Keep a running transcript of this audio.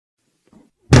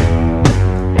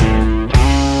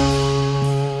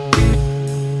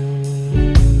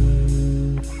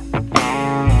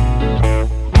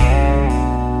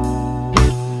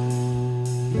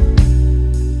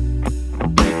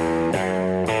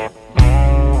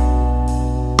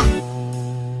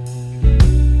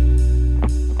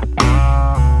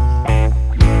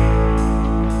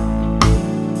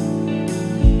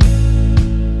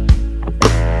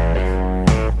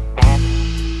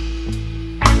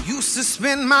used to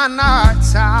spend my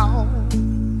nights out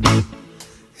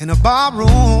in a bar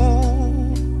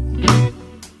room.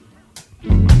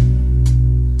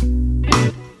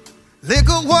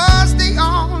 Liquor was the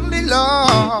only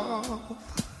love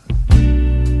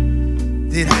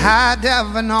that I'd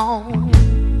ever known.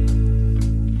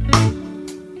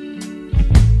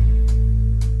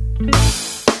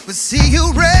 But see,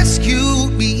 you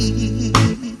rescued me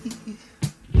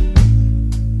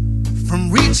from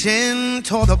reaching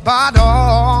toward the bottom,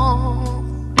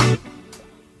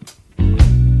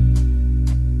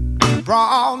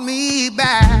 brought me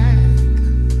back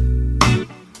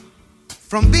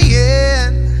from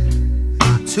being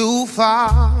too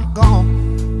far gone.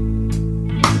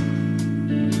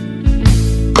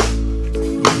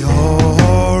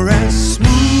 You're as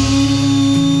smooth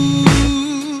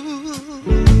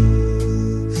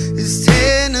as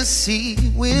Tennessee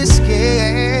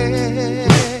whiskey.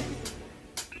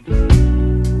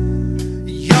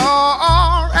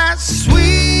 You're as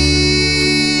sweet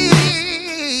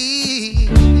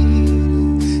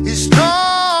as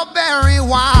strawberry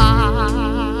wine.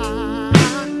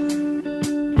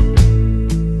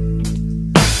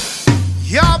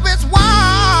 You're as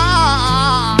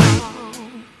wild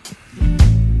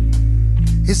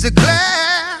as a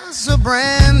glass of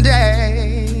brandy.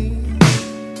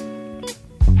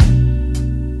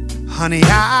 Honey,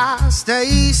 I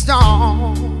stay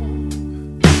strong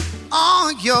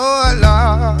on your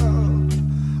love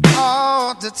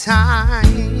all the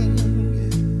time.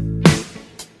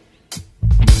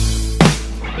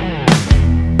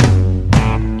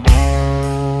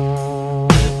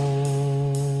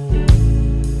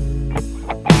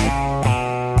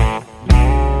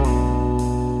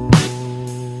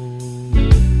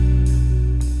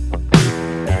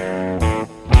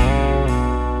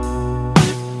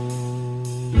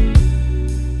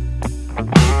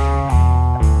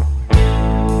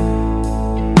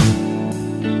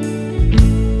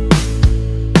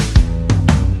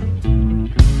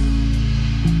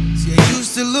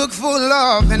 Look for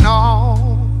love in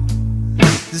all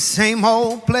the same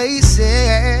old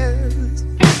places.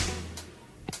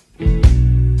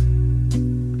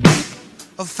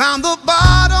 I found the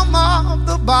bottom of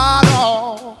the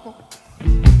bottle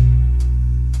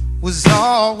was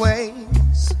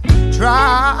always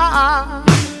dry.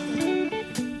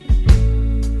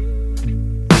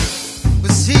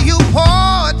 But see, you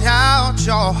poured out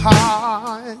your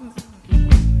heart.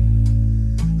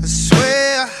 I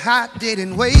swear I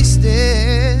didn't waste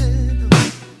it,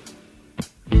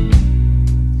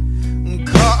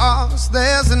 'cause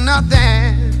there's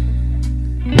nothing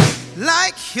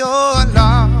like your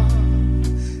love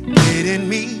getting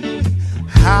me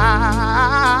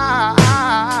high.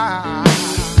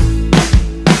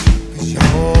 'Cause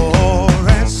you're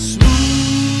as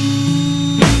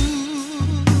smooth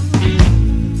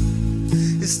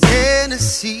as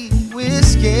Tennessee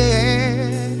whiskey.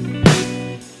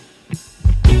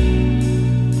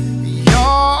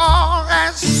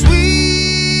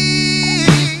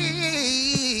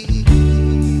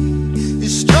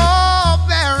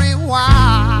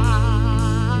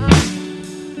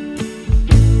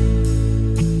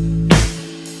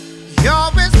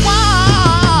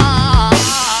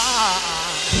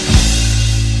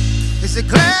 A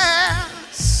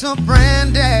glass of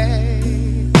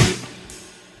brandy,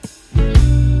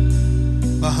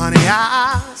 but honey,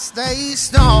 I stay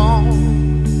strong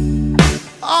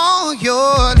on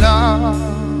your love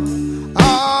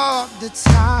all the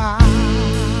time.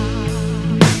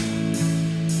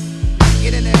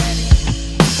 Get in there, Eddie.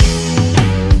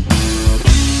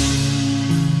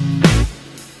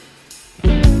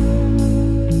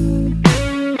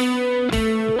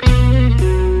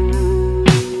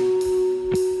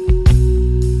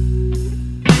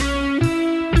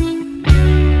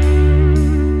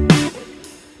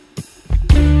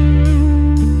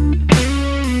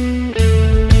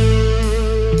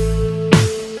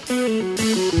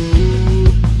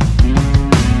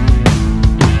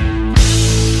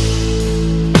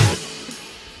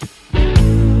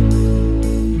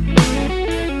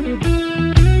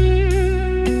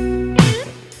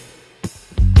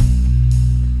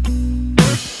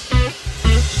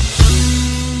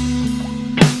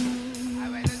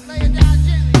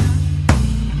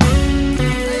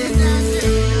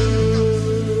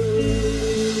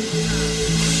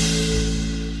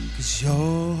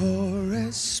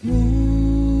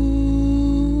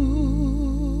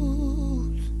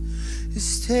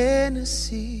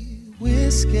 Tennessee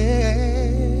whiskey.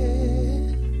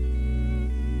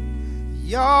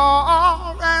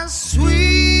 You're as sweet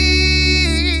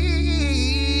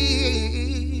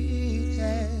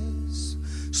as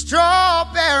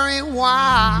strawberry very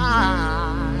wide.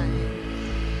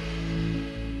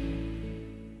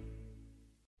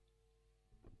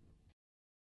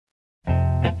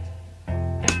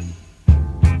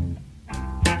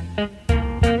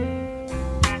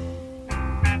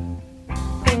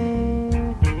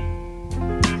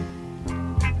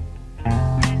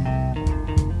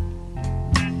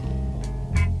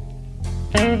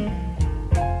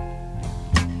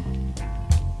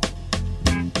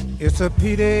 It's a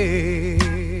pity,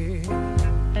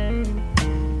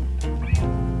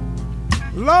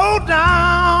 low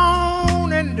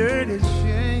down and dirty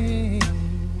shame.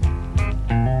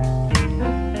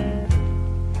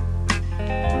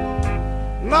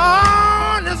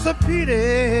 Lord, it's a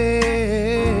pity,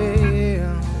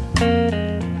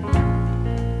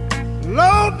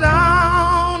 low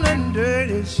down and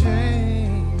dirty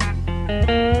shame.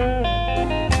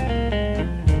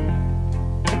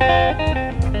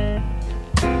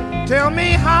 Tell me,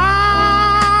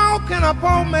 how can a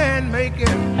poor man make it?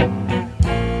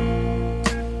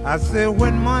 I said,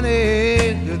 when money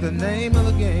is the name of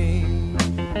the game.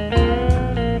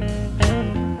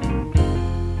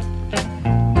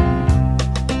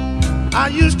 I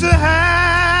used to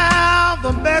have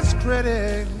the best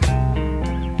critic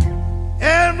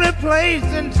every place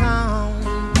in town.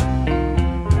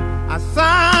 I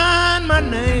signed my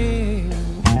name,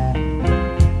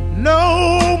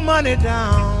 no money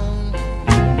down.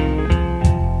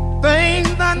 Things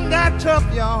done got tough,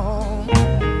 y'all,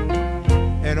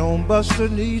 and old Buster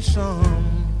needs some.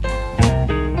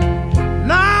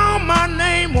 Now my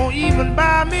name won't even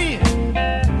buy me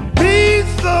a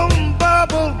piece of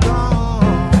bubble gum.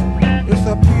 It's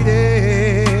a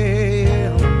pity,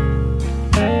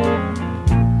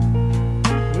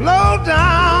 low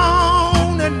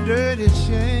down and dirty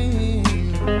shame.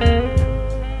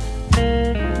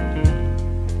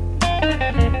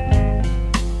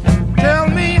 Tell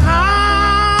me,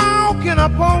 how can a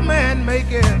poor man make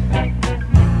it?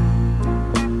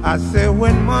 I said,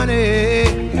 when money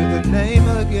is the name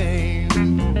of the game.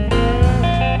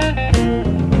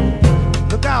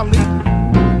 Look out, Lee.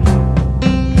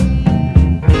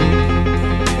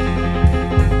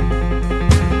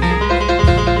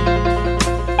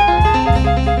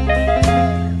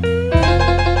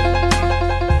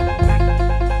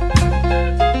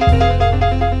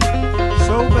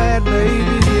 So bad,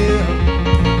 baby, yeah.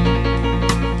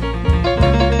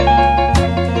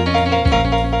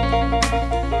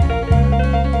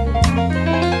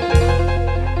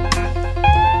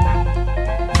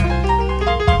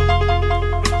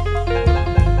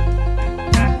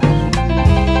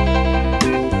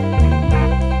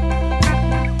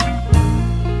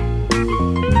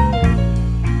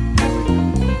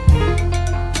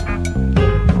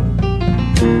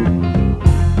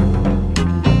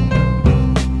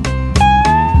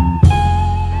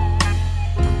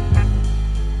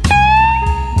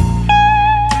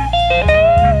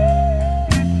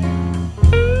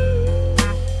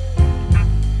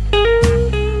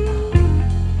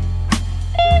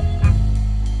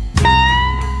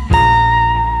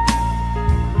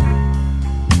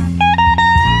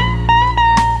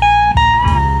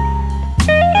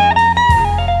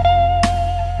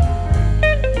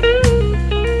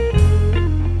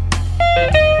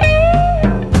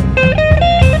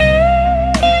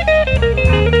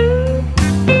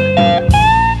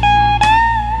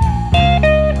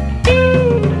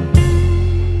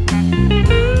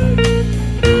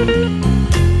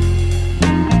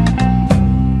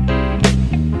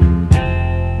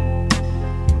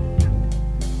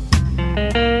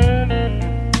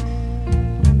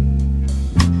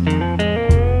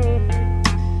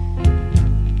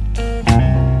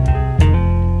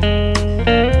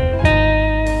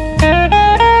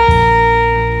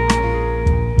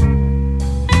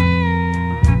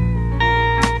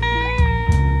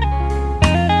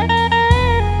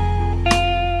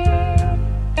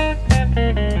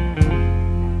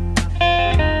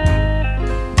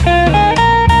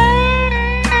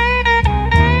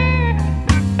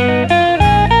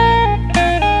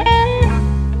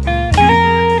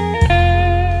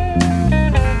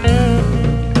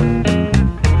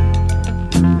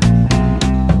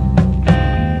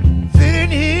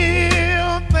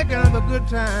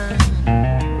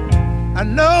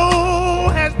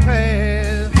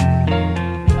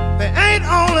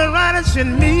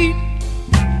 and meat,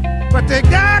 but they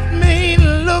got me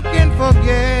looking for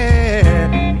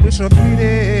gas. It's a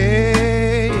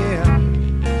pity,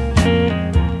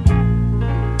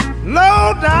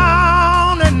 low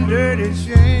down and dirty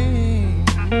shame.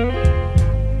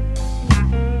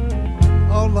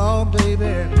 Oh Lord,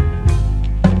 baby,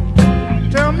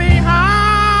 tell me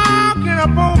how can a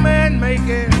boy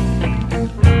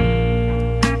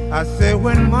I said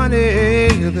when money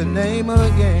is the name of the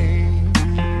game.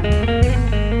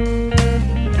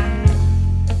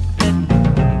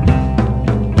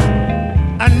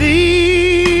 I need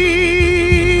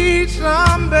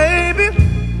some, baby.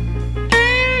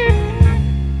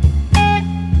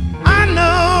 I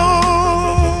know.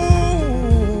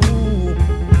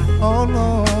 Oh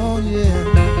no, yeah.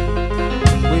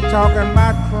 We're talking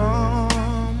about crumbs.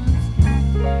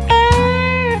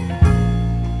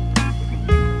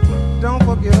 Don't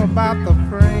forget about the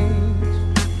frames.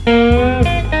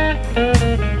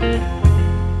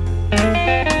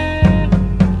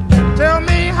 Tell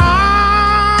me,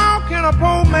 how can a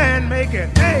poor man make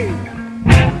it? Hey,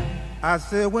 I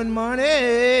said when money,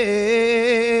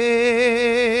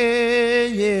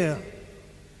 yeah,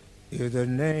 is the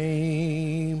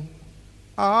name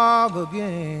of the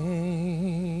game.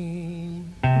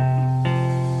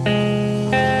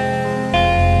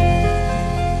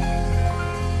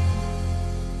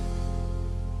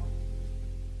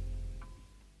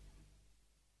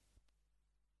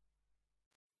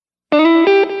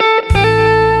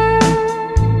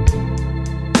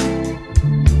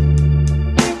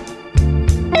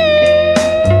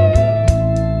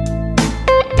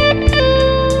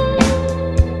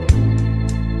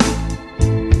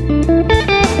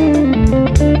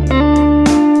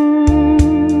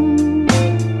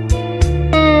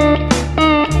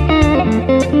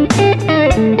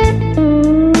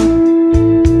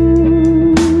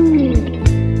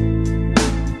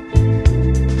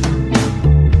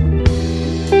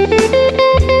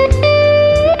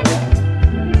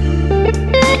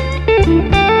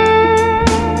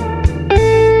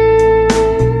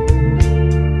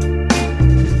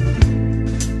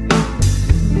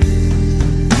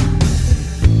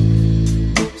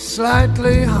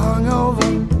 Slightly hungover,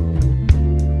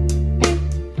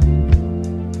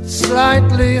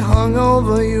 slightly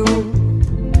hungover you.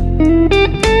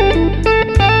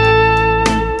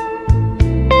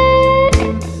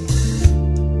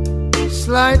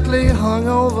 Slightly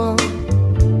hungover,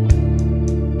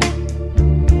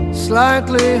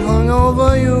 slightly hungover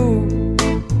you.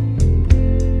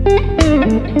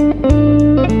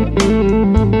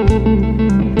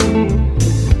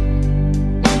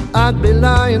 I'd be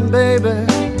lying, baby,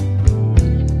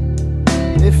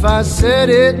 if I said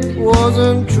it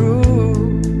wasn't true.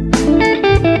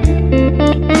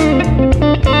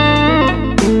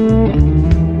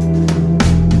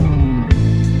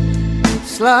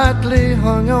 Slightly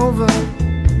hungover,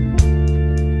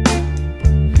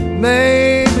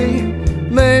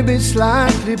 maybe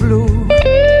slightly blue.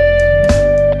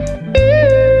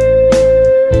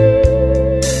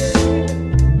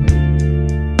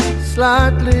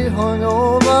 Slightly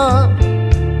hungover,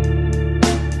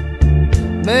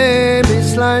 maybe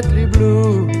slightly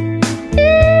blue.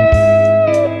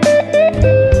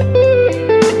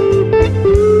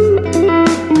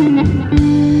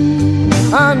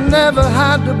 I never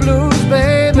had the blues,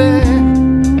 baby,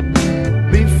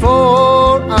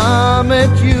 before I met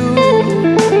you.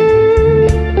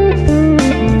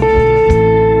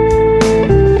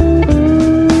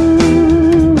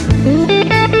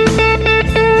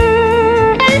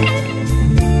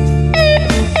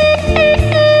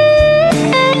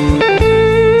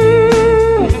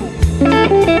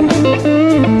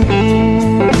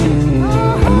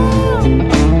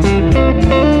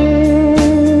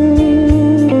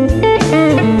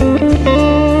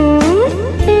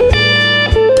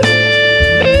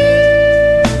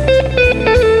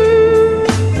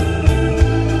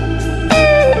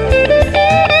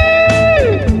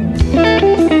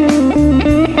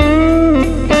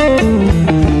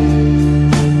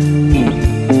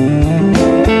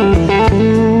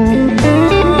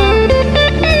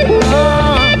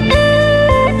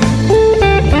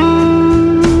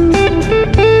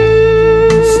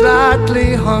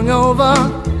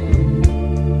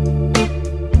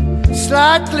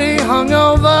 Slightly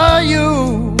hungover you.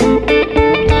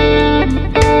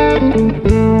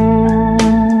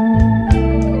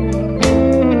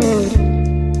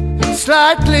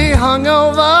 Slightly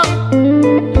hungover,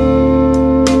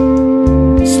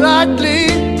 slightly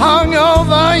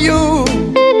hungover you.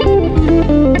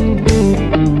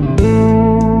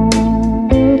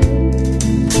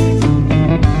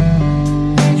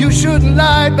 You shouldn't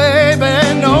lie,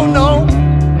 baby, no, no,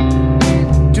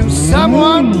 to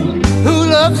someone who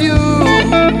loves you,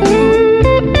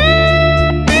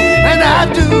 and I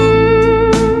do.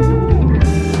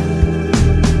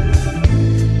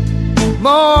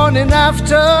 Morning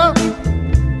after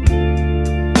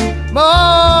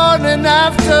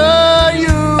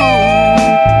you.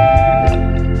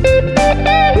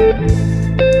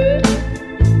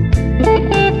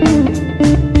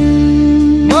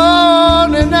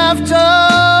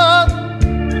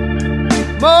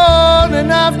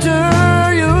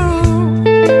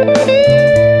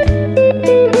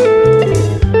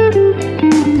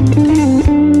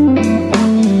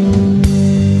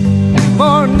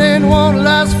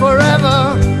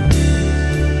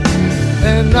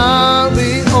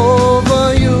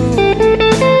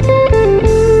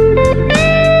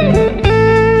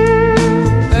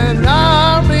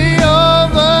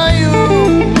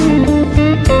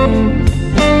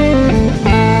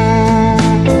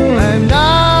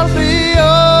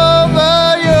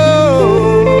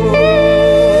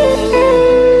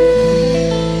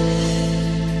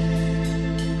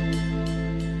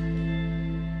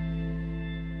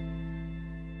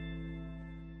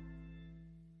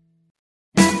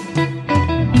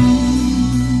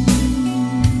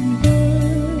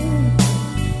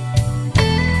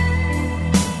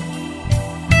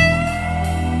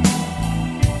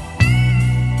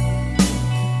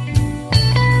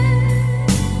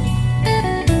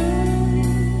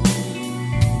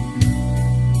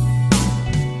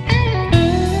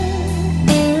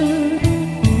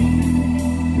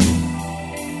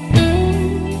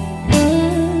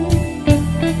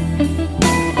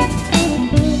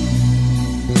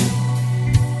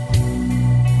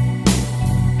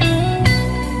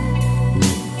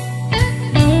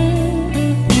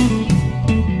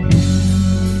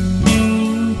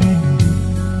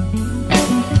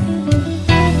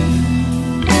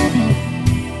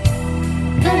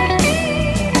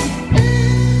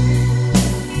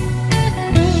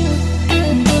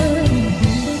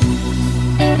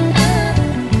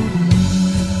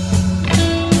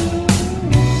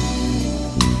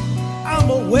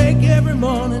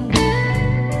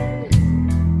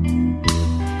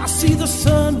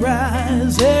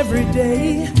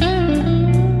 day.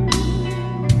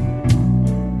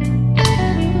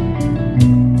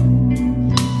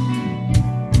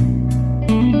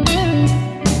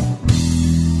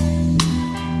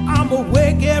 I'm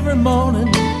awake every morning.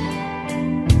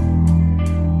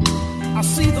 I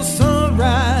see the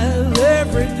sunrise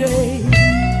every day.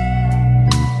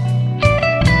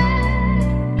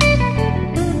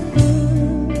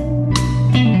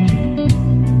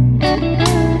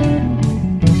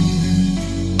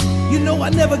 I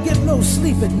never get no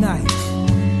sleep at night,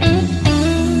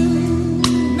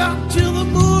 not till the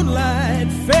moonlight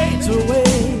fades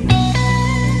away.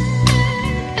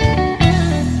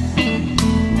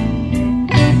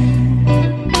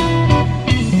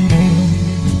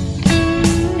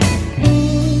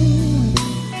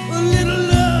 A little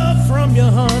love from you,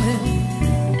 honey,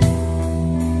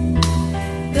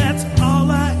 that's all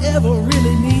I ever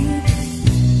really need.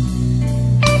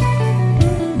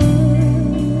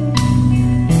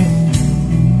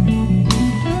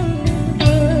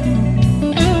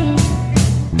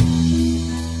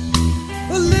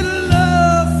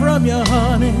 You,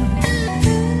 honey,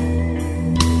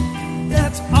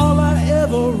 that's all I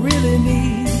ever really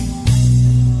need.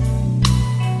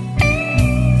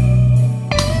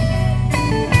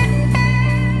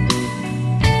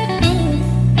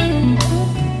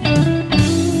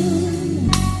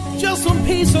 Just some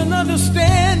peace and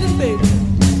understanding, baby,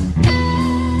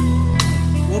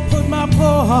 will put my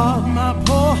poor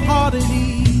heart at ease.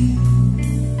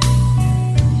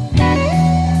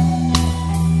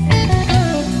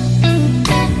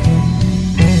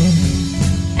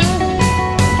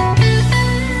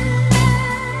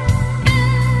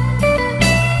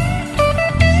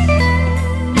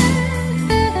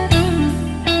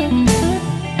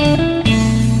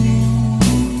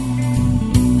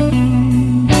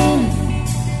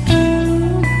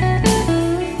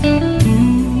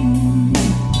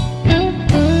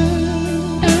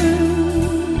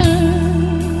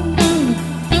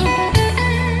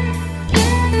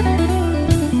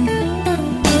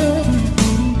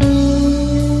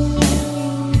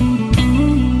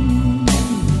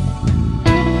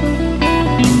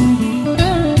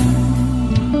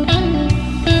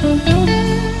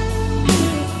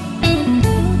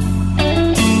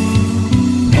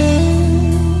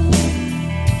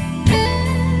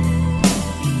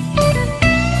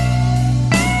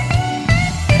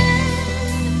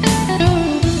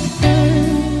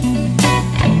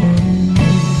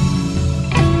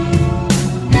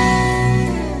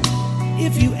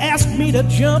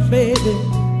 Jump, baby,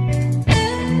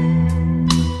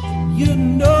 you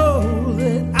know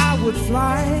that I would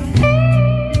fly.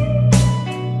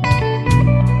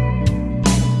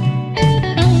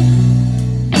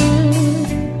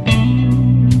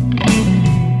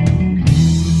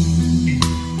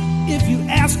 If you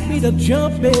ask me to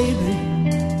jump, baby,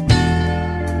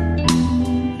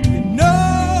 you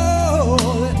know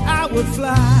that I would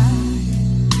fly.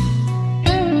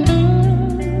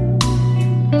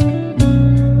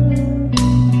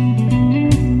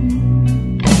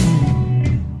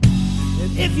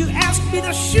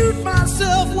 To shoot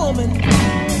myself, woman,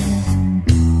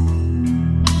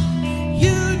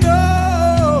 you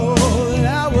know that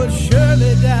I would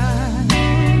surely die.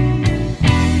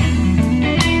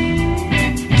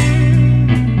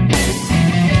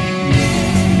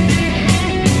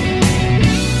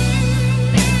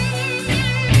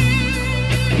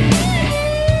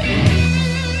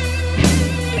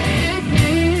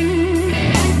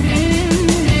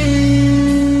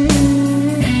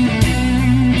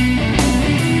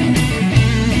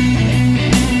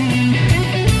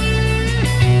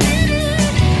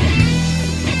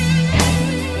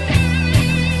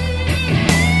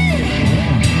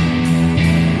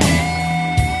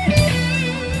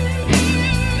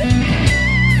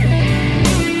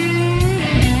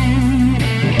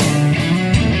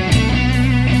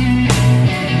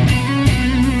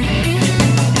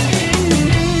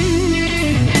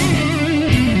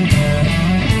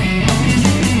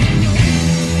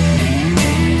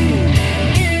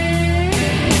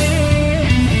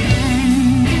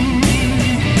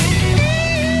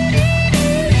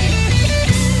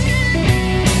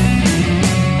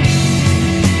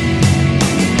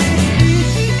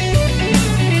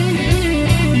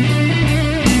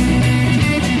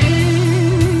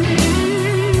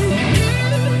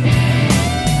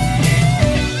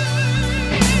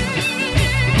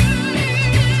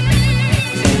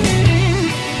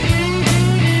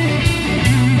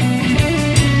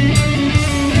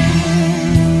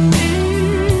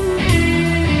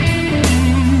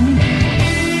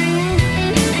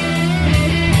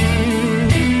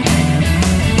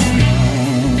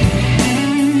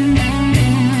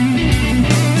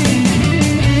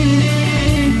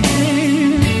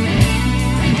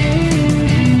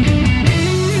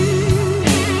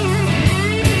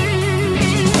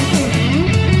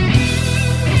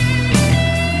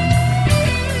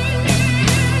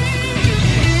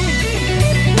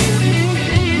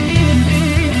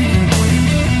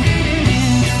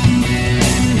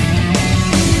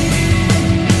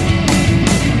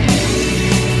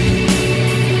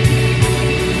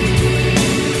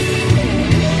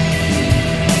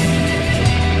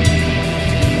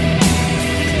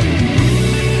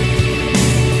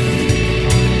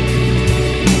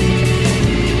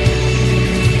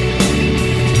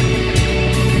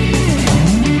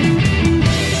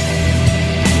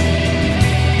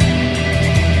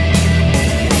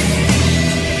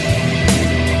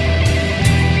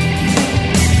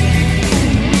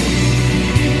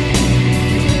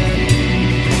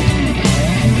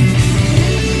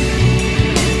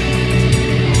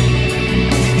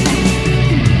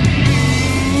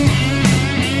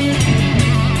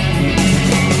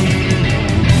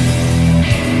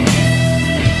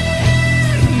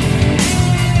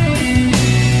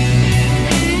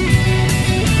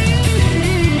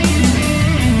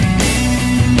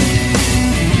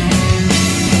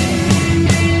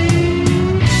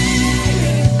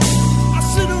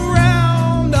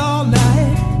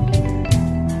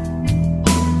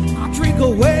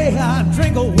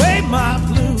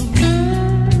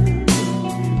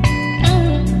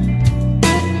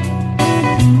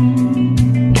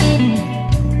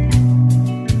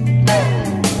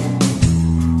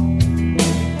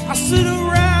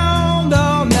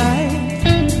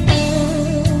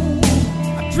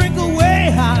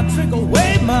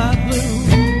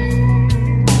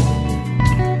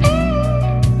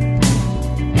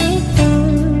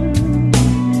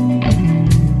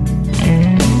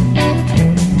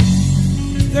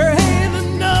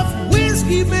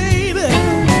 me, baby,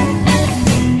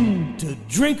 to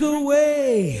drink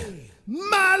away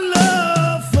my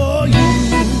love for you.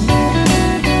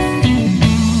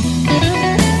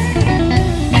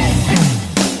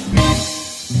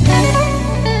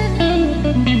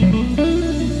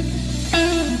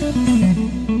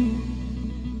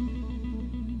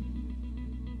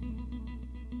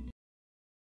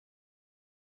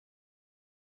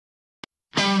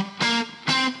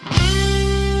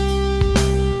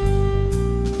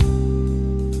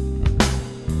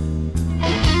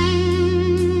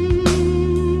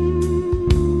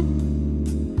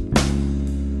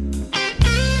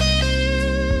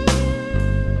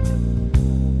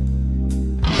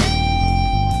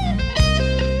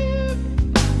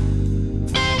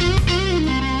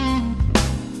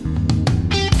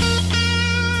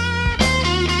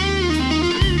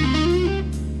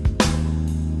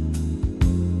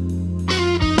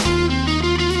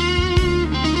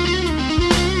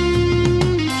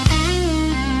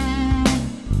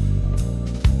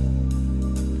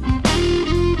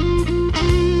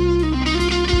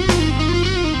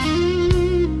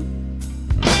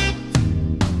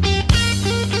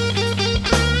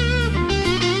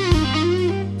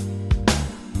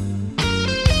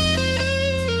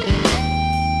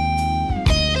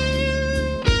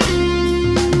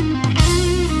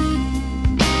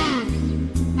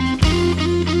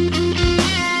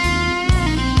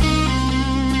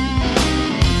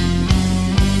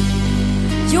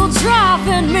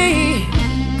 Driving me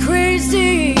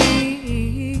crazy.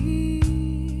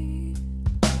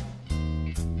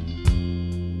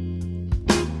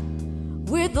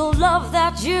 With the love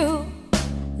that you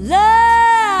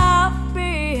left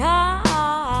behind.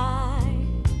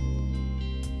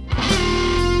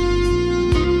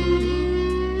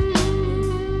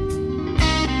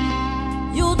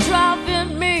 You're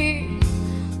driving me,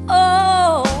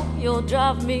 oh, you'll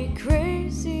drive me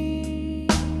crazy.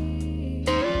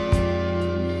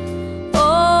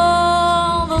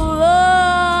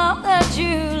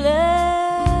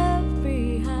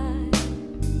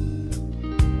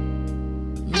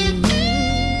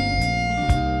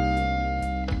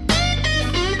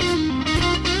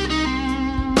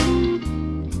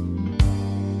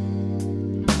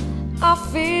 I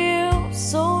feel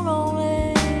so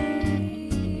lonely,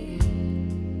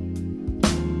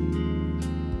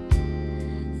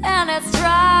 and it's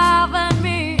driving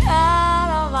me out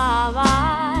of my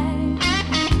mind.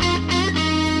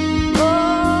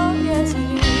 Oh, yes, it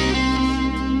is.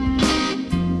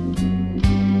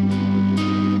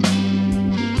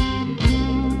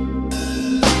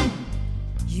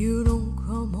 You don't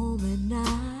come home at night.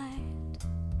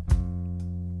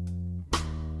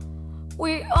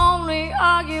 We only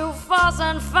argue, fuss,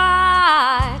 and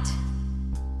fight.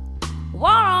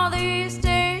 One of these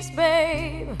days,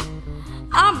 babe,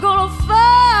 I'm gonna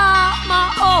fight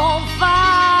my own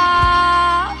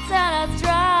fights. And it's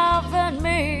driving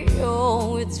me,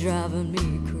 oh, it's driving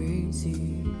me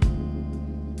crazy.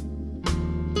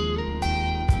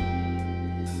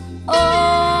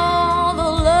 Oh,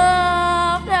 the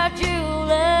love that you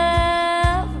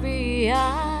left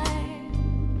behind.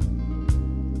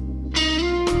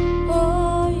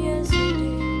 Oh, yes, it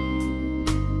is.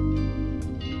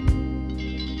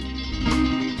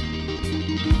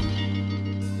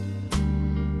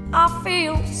 I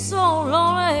feel so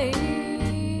lonely,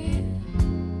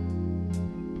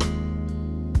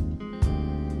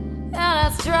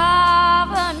 and it's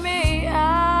driving me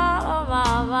out of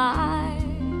my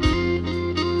mind.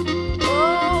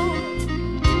 Oh,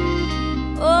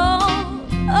 oh,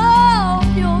 oh,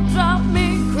 you'll drive me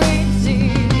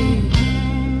crazy.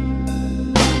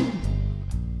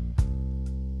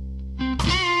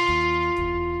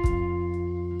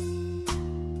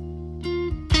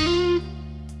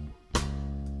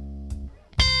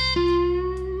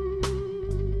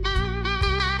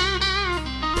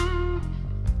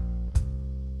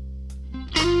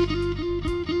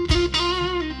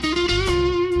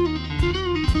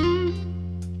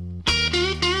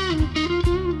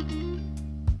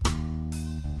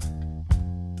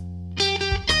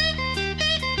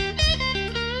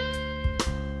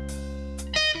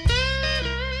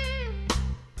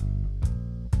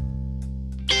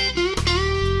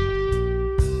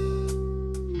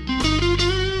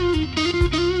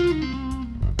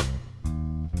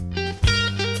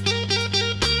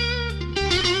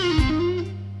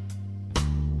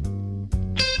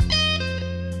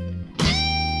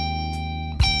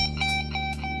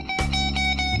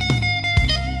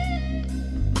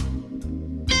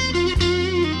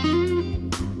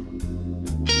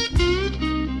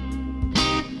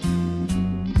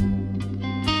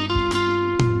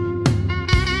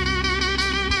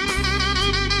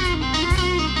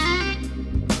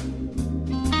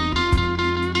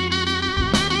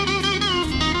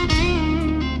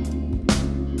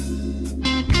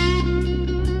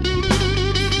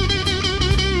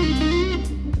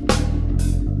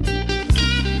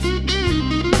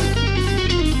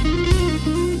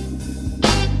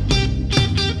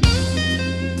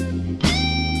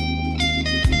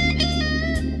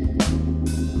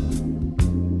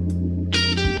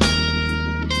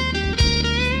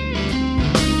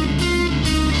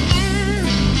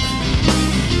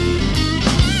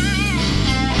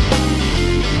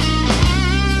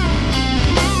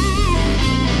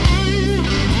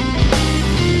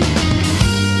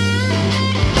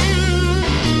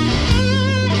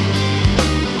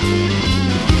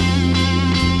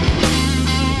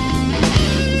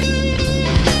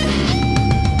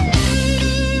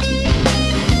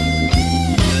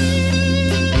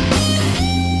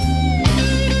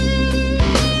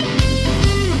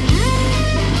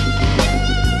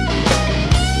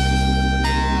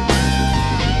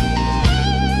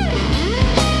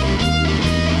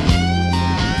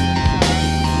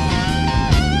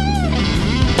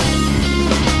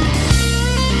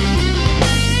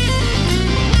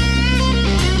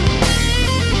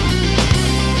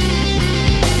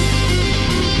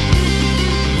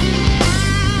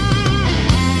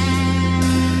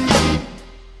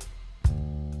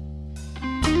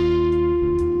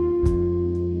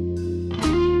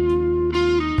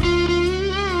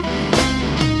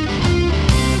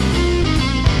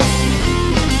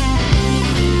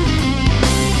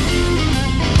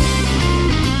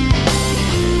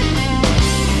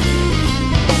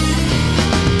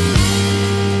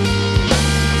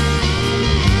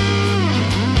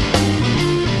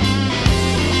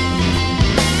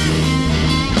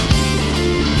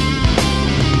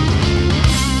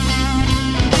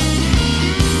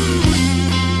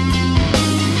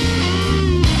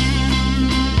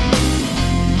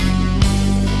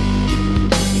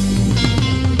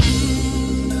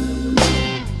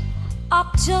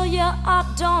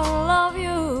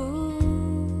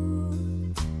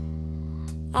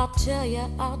 I tell you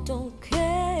I don't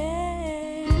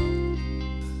care,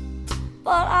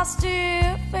 but I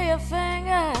still feel your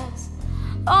fingers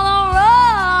all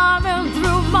running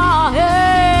through my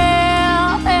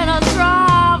head, and it's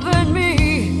driving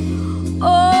me,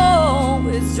 oh,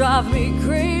 it's driving me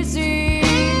crazy.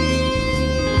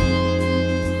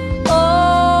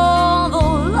 Oh, the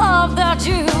love that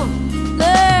you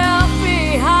left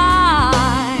behind.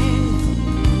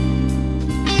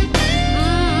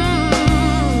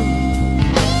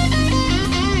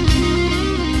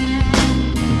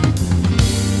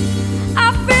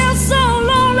 I feel so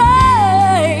lonely.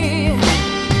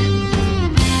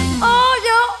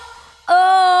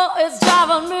 Oh, it's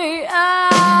driving me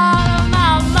out of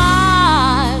my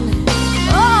mind.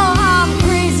 Oh, I'm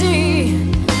crazy.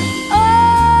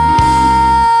 Oh,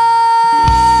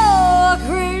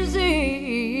 crazy.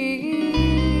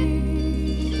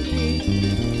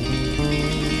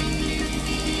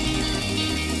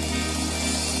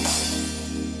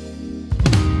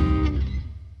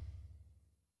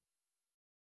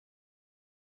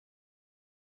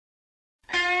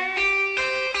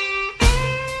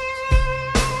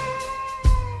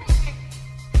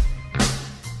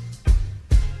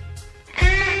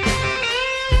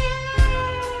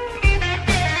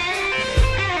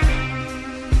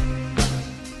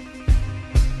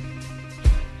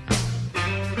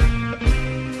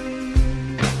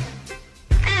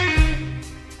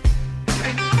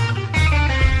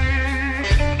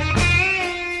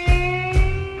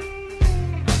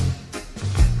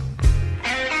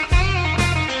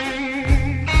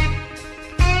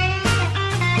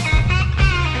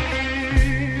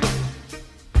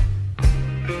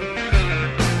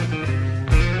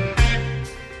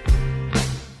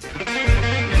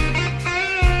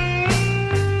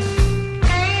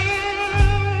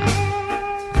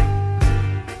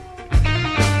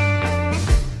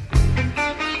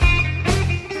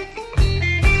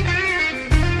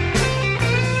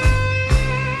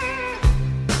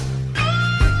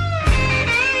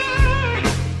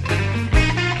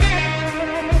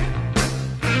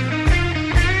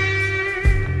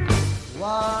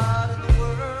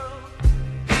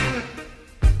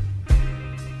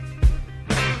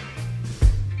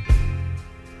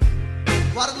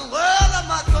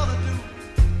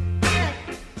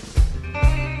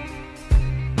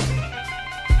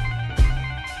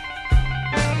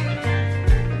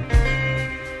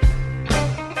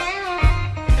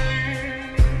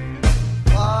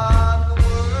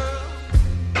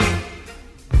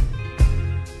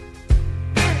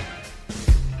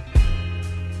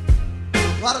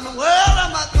 What in the world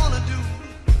am I gonna do?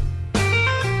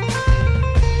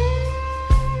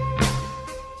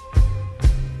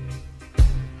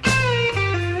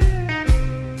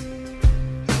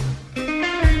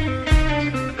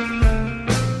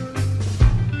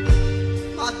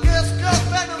 My dear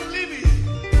girlfriend don't leave me.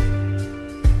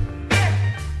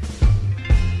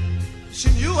 She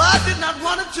knew I did not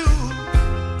want her to.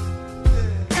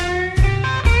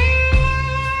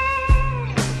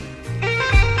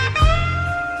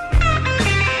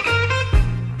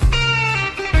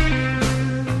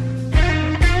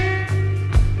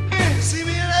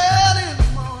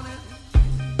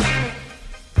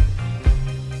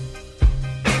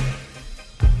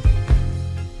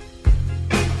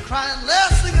 Crying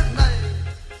last thing at night.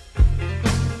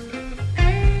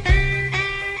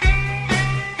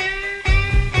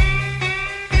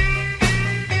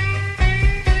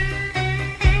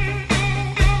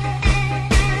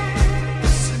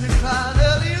 See me crying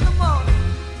early in the morning.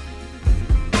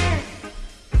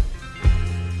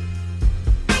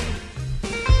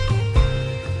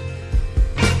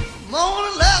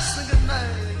 Morning last thing at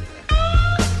night.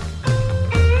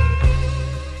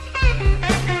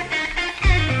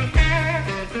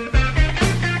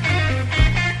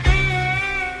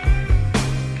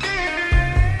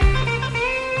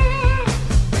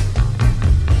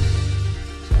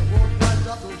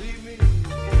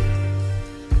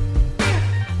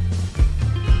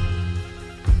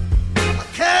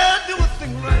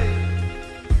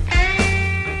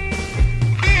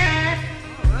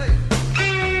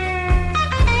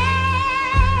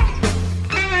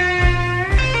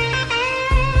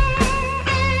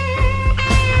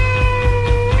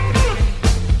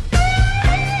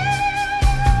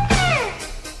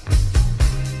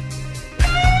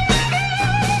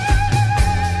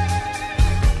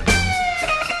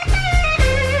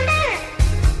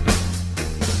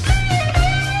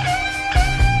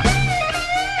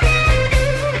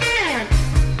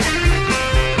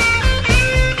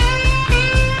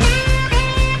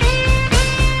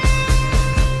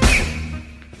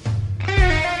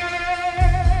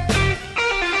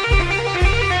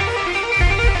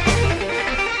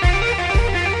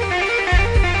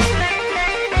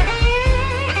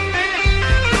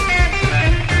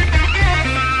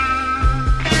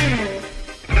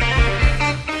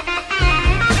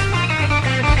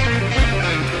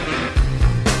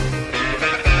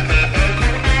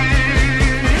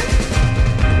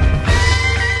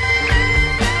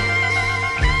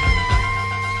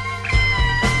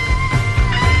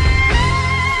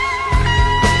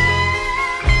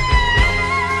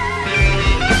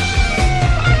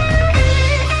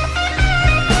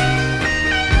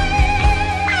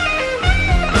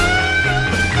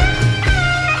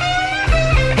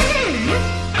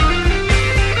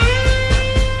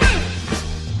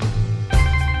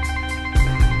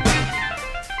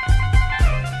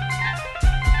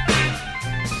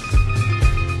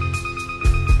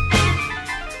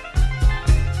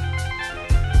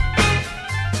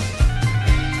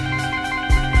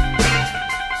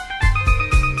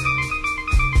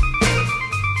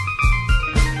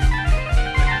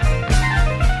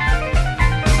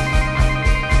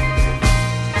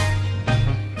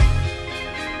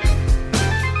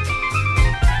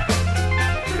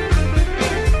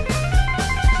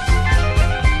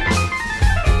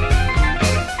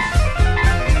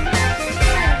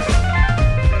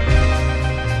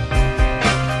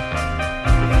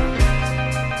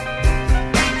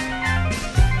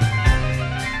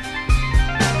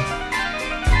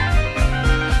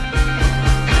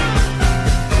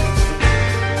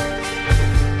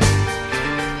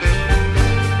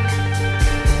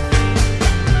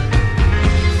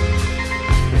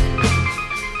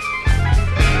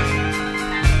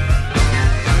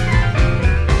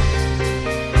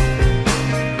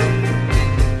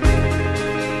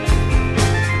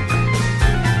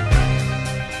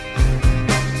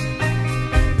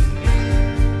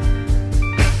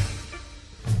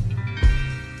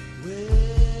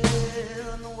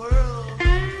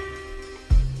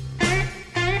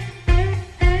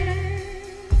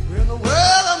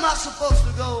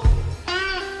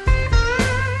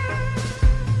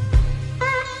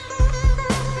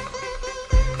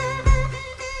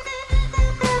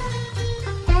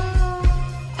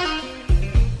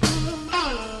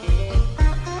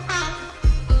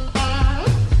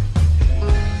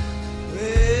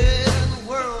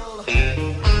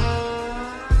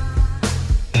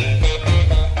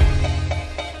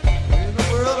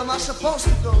 supposed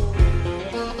to go.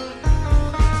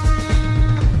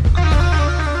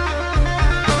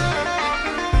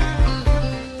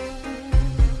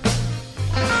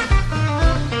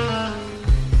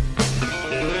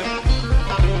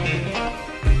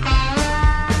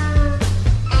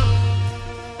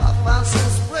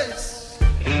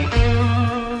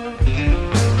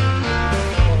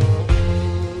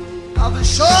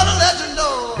 Sure to let you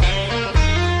know.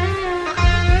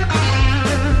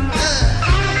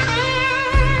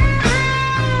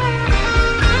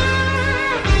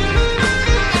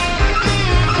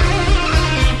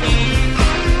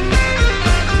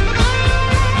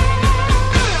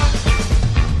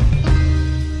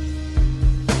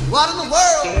 What in the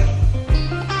world?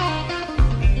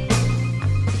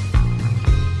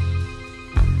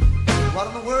 What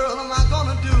in the world am I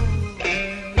gonna do?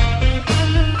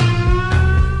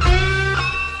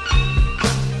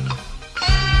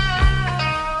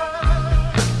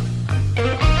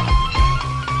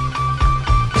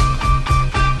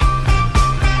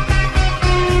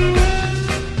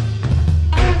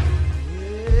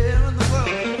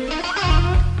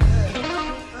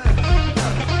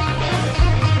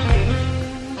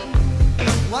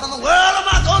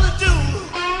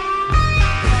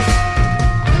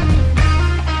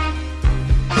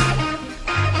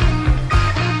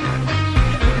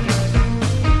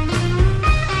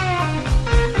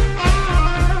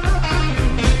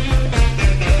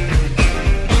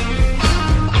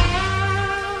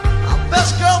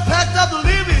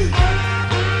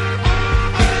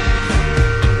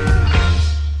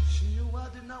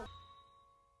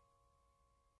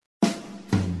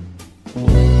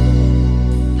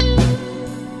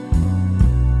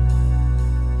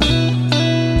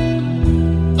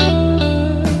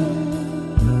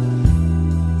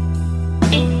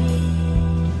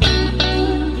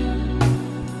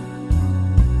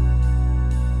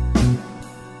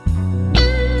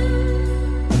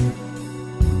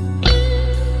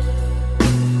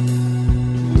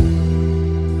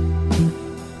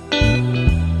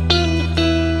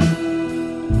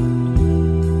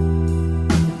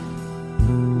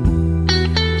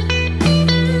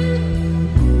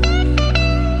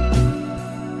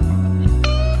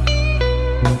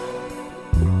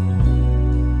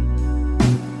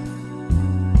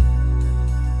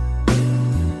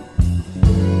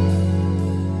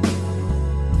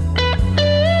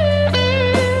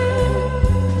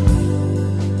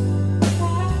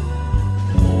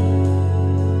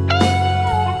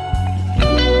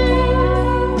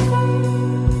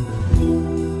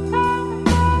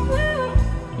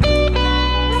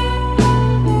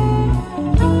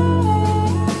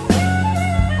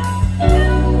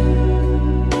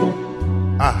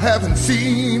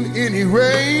 Seen any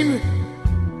rain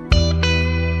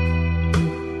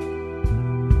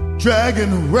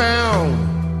dragging around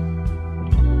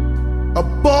a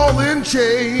ball and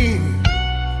chain.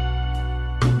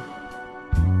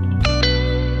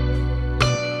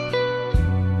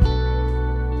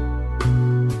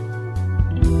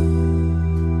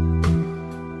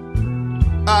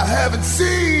 I haven't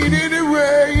seen any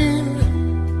rain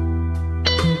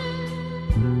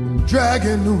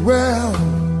dragging around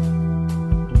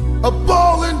a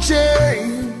ball and chain.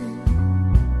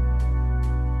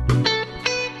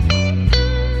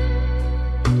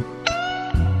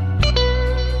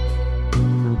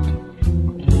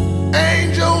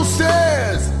 Angel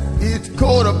says it's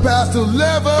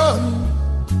 11:15.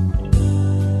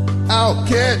 I'll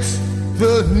catch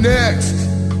the next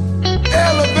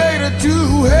elevator to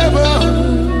heaven.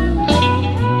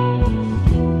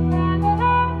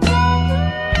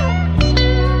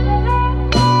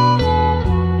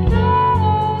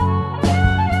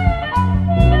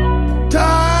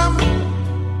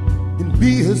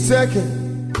 A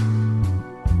second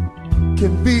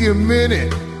can be a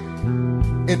minute,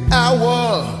 an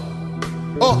hour,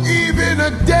 or even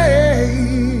a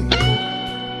day.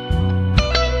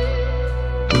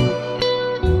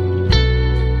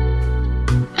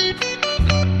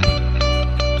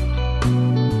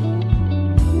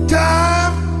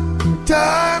 Time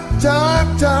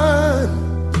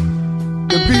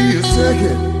can be a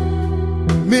second,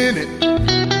 minute,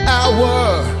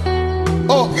 hour,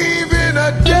 or even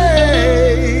a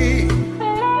day.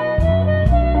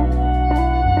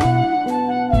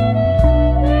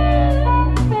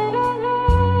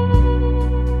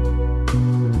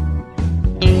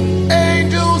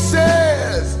 Angel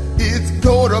says it's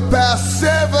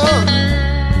 7:15.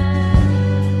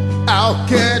 I'll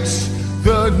catch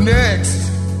the next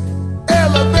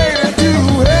elevator to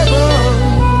heaven.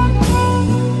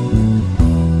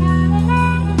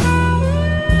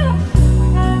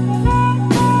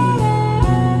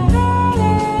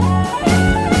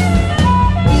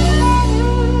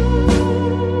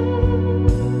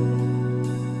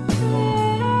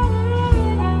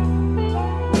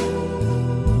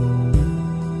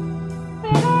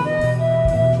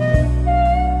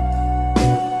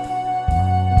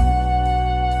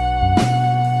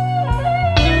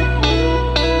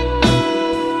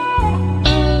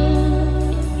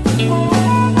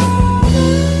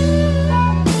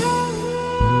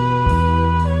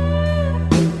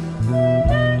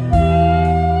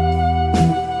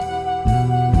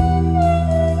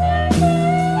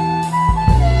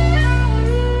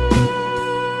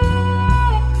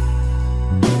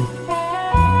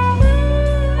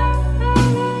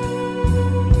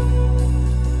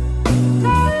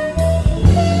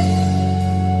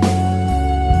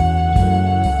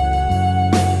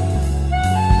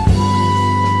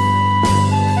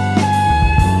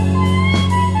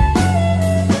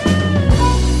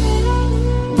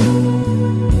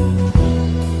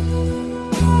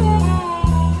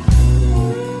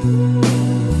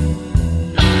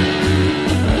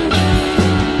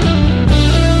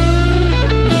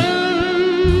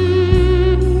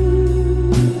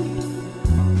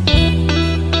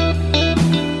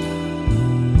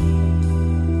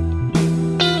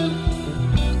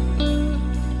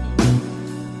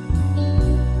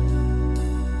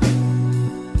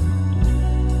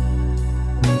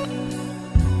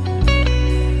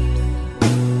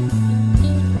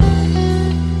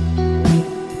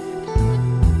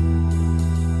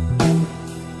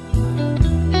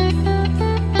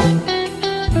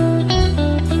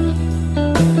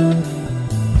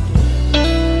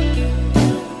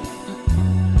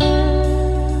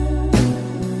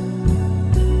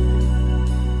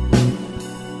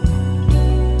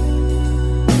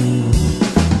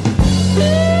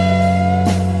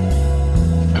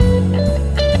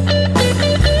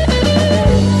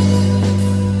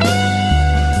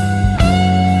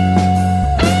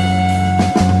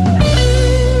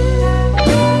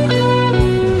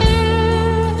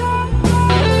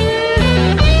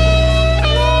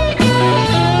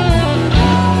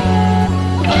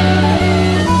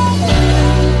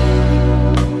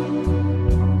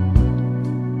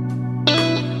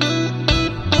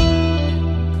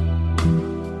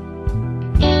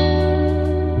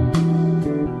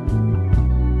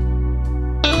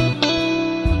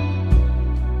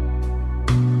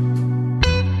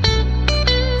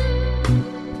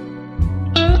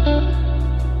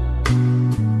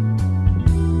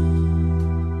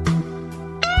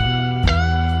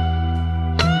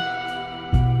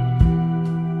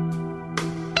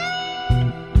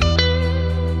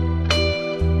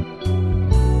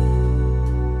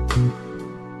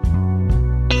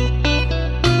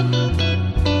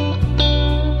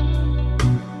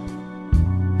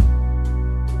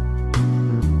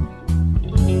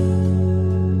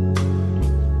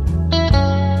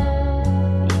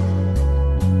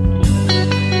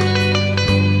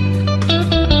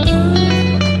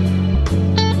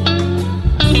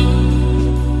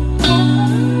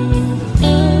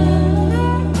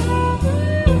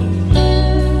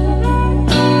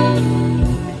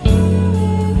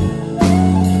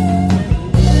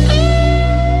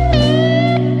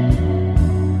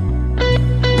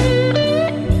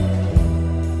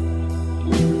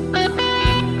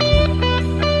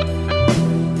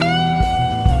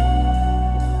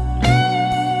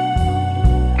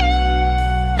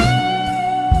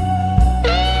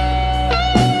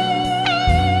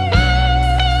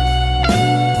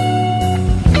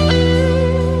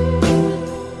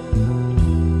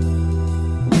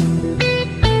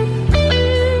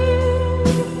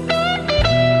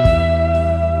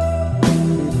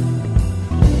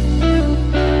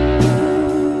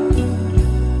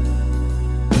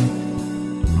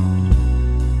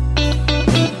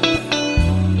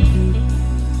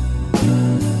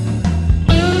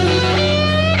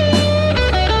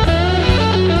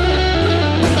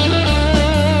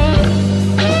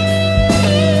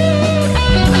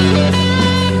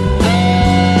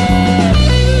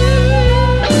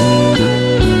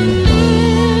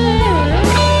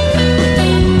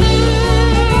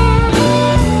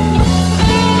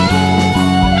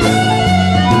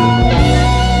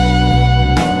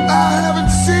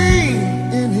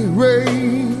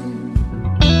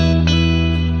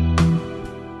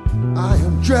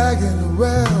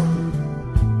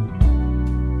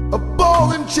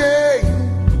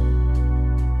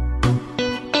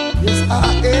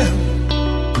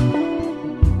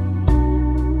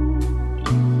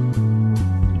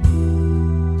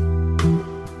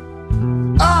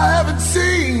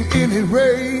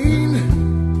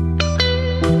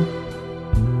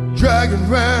 dragging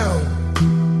round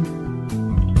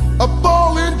a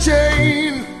ball and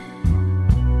chain.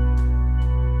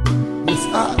 Yes,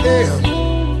 I am.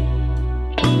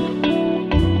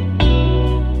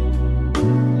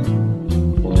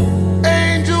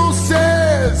 Angel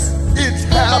says it's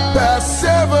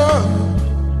 7:30.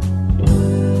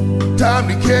 Time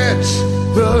to catch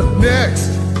the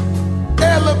next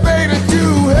elevator to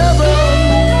heaven.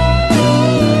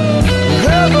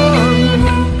 Heaven.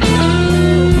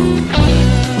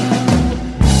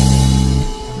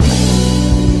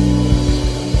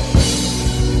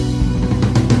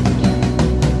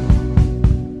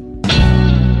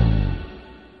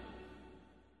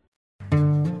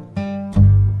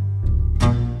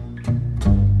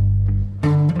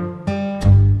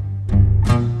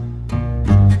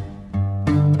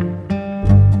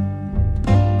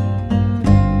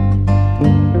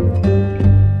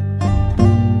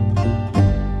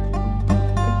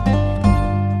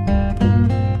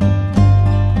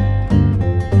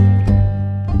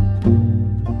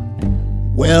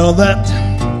 Well, that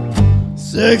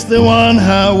 61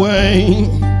 highway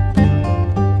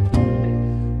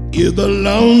is the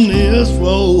loneliest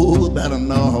road that I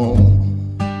know.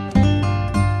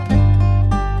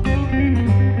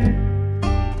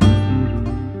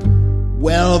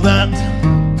 Well, that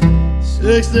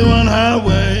 61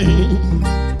 highway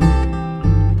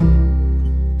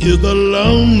is the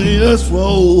loneliest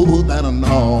road that I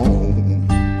know.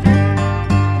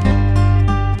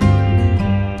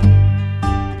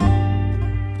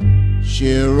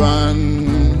 She run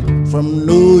from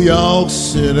New York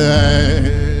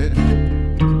City,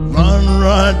 run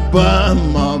right by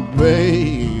my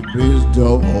baby's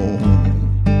door.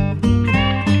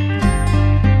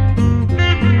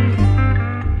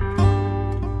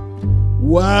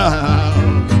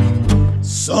 Wow,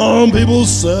 some people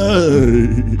say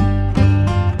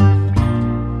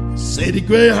the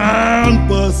Greyhound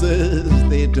buses,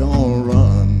 they don't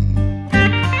run.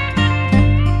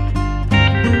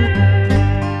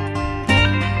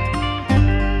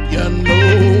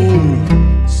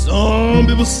 Some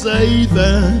people say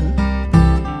that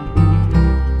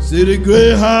city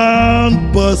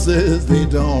Greyhound buses, they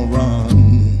don't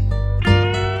run.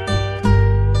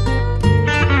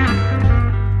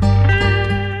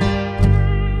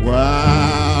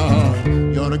 Wow,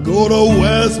 you ought to go to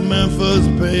West Memphis,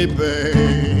 baby.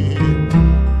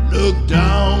 Look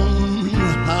down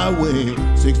Highway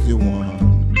 61.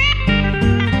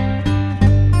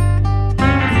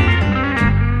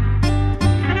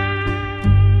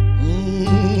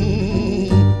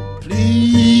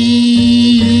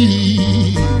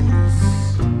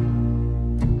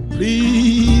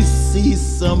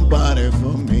 Somebody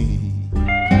for me.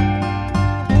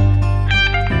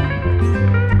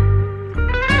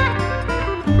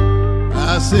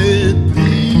 I said,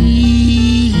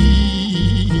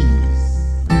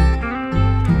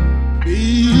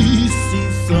 please see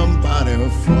somebody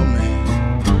for me.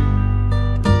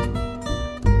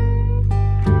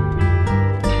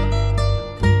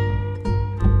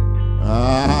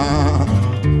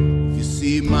 If you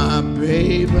see my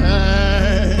baby,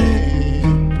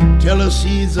 tell her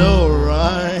she's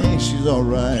alright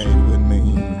with me.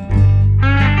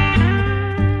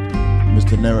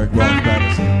 Mr. Henrik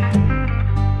Patterson.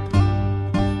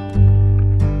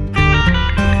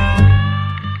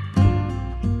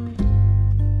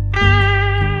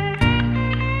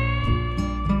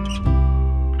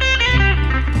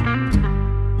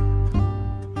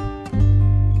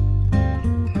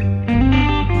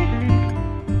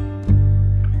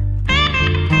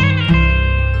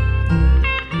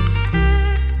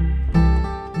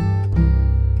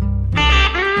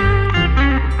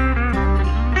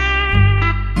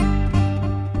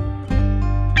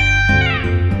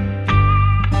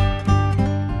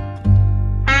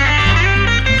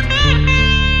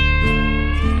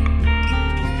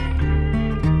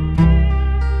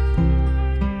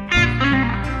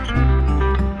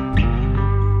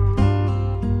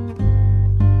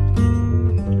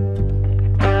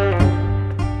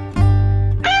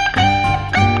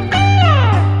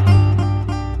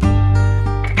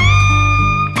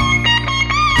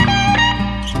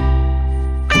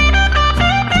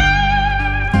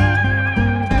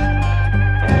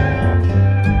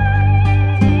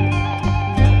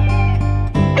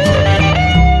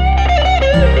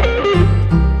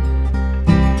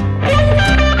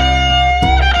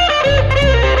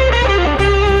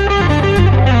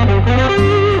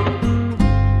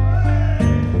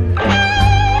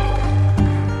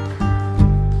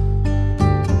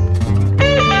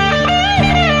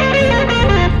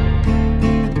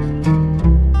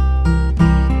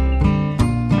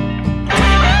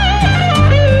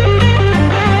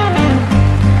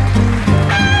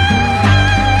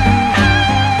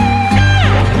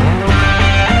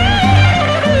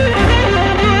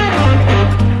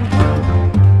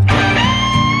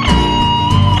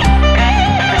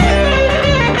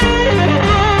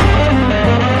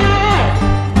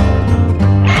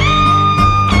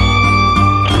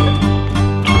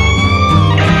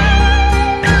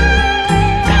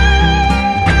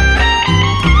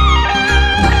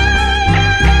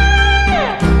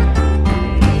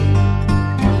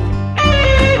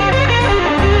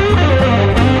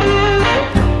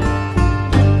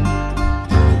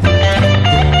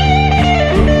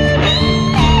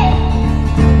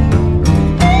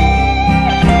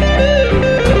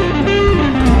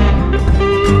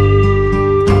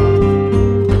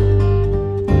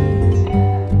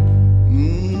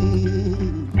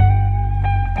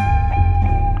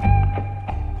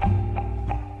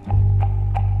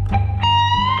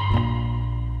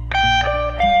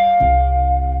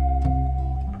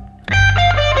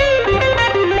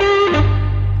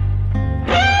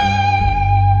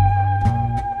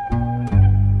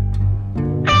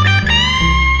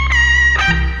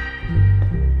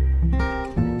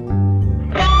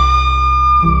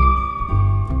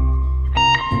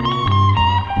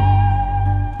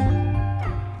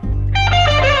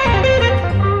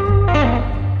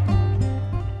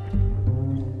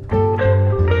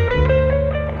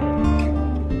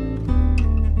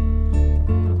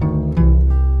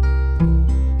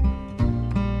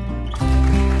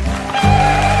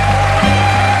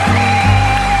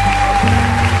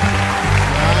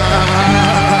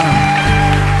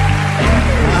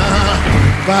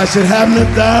 If I should happen to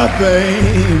die,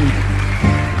 babe,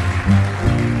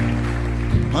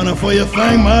 honey, for you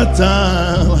think my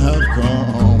time have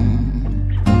come.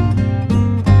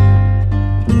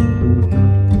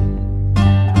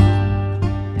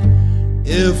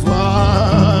 If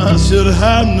I should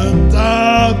happen to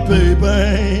die,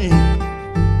 baby,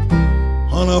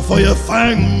 honey, for you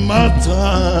think my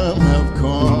time have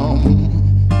come.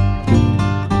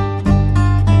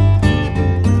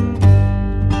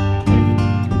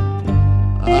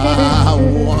 I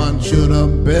want you to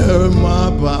bury my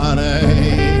body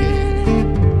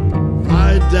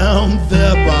right down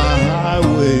there by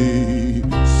Highway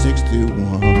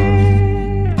 61.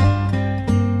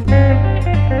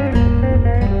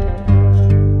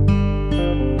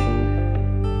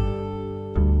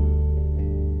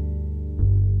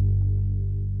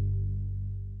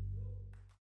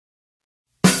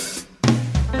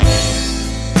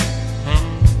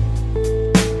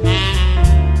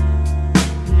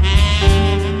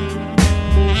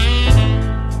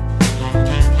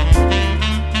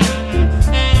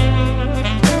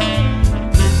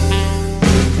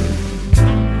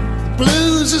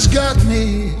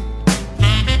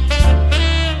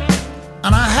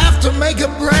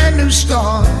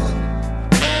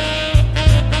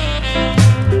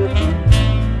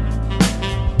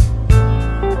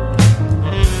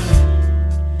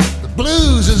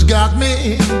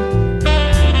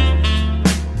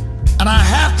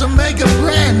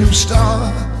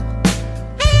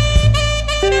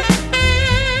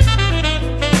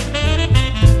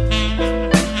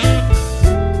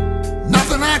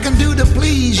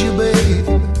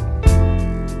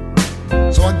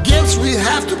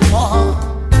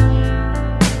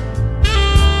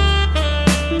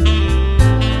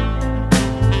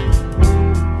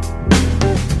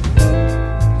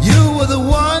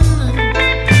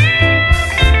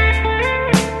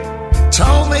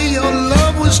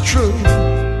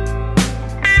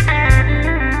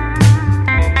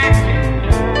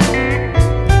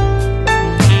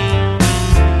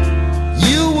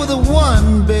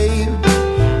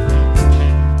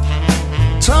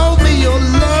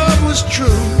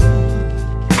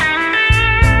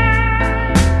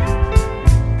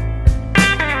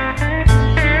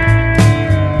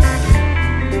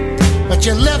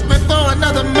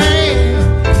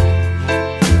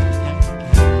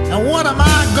 And what am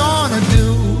I gonna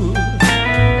do?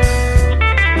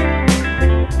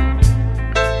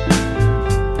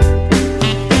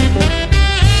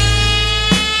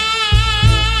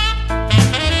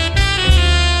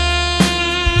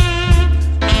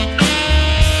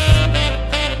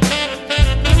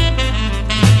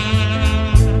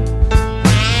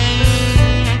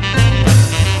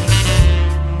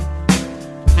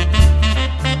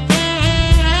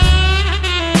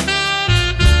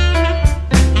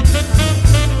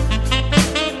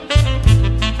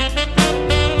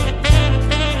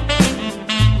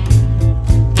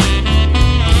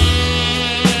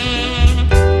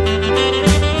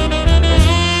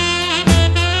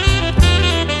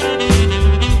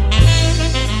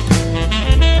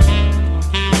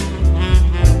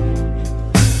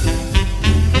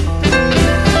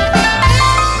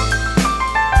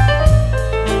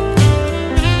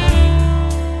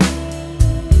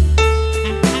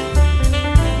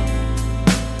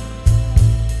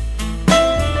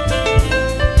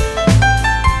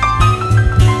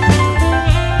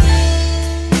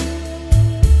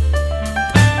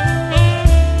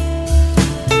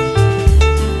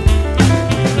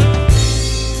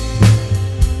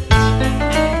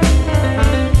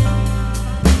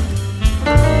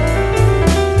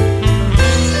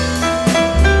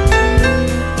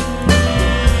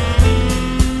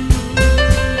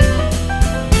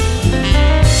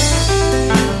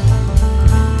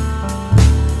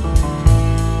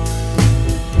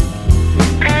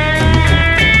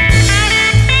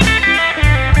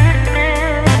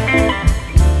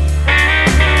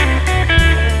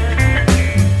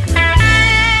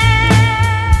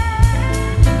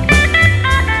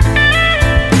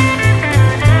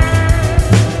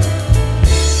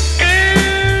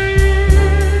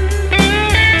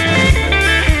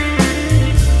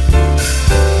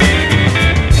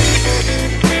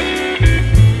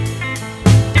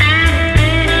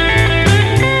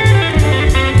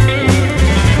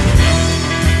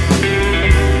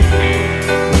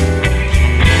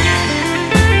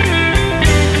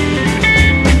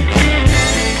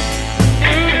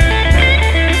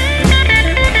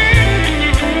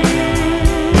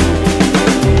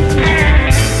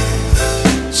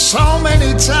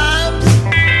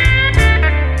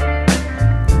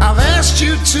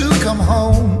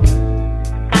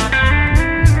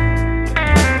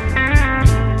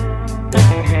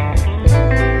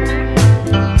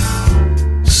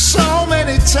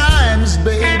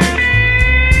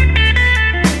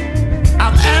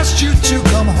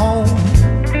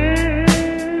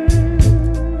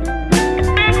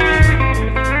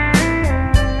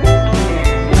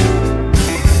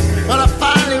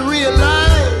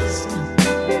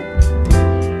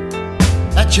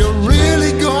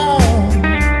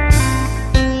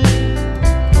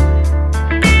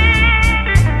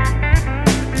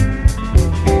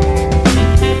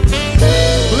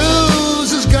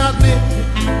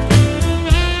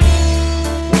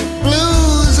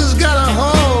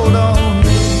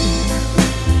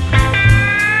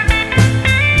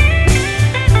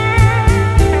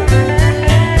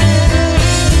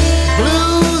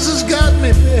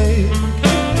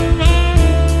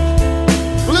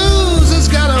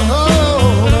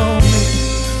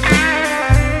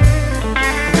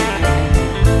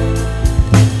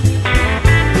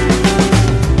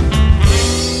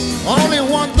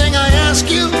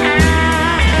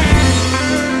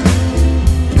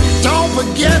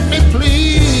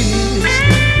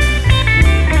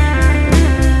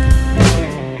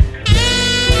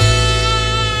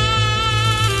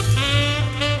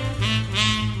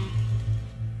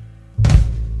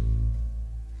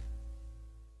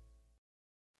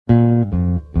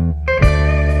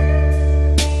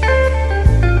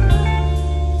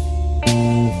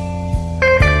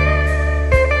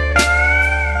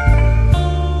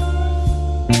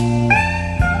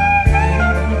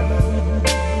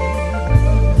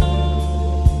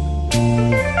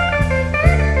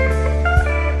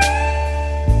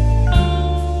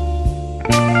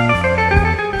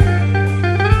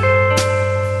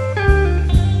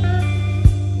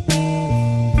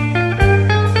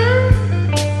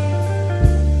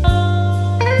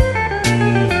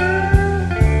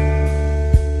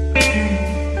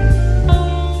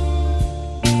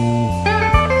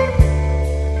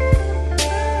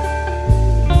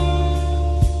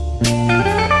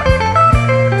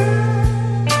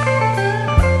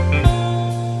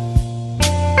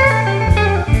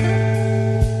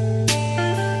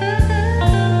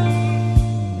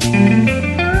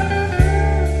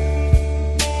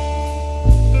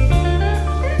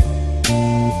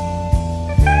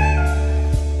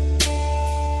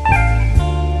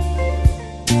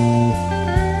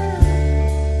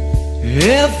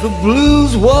 If the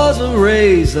blues was a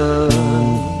razor,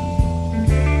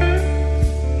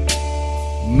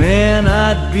 man,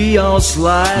 I'd be all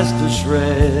sliced to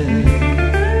shreds.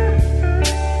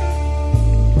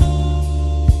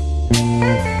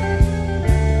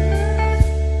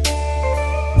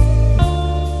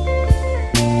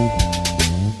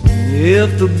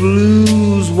 If the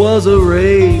blues was a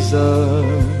razor,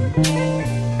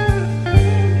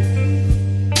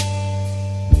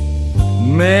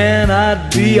 man, I'd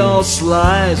be all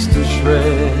sliced to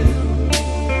shreds.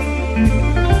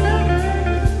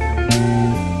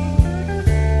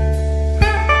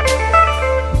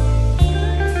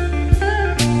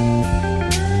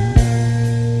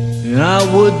 And I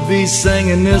would be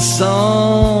singing this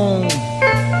song,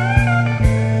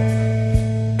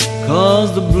 'cause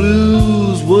the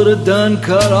blues would have done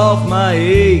cut off my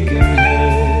aching head.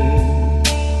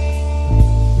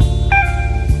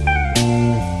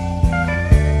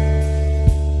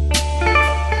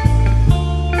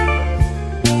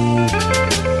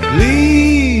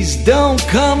 Please don't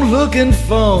come looking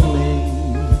for me,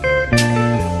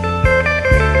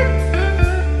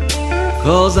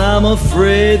 'cause I'm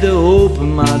afraid to open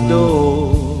my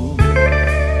door.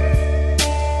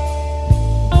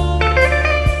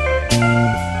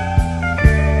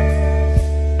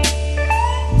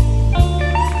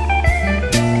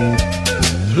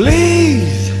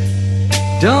 Please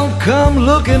don't come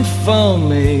looking for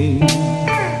me.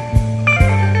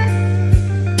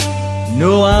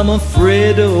 No, I'm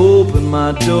afraid to open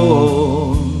my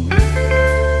door.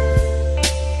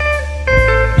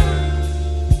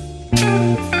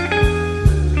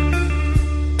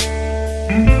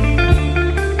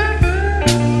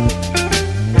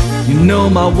 You know,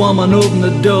 my woman opened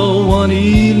the door one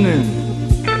evening.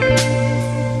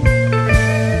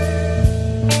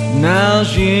 Now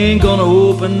she ain't gonna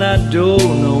open that door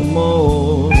no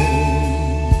more.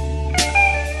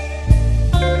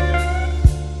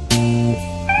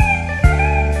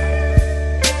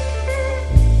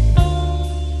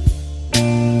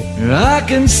 I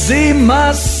can see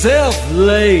myself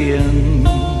laying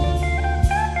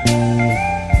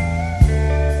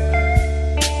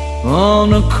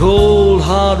on a cold,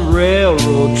 hot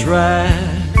railroad track.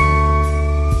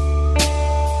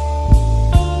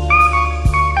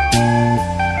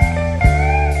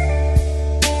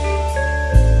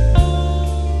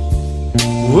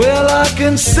 Well, I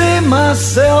can see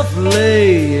myself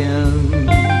laying,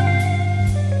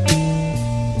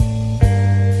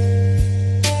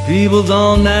 people's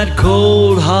on that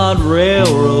cold, hot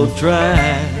railroad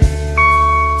track.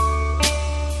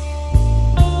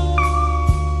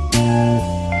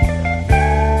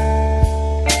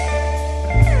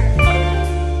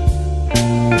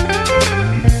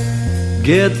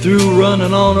 Get through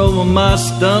running on over my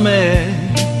stomach,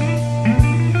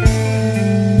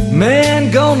 man,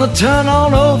 gonna turn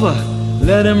on over,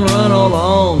 let him run all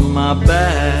on my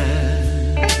back.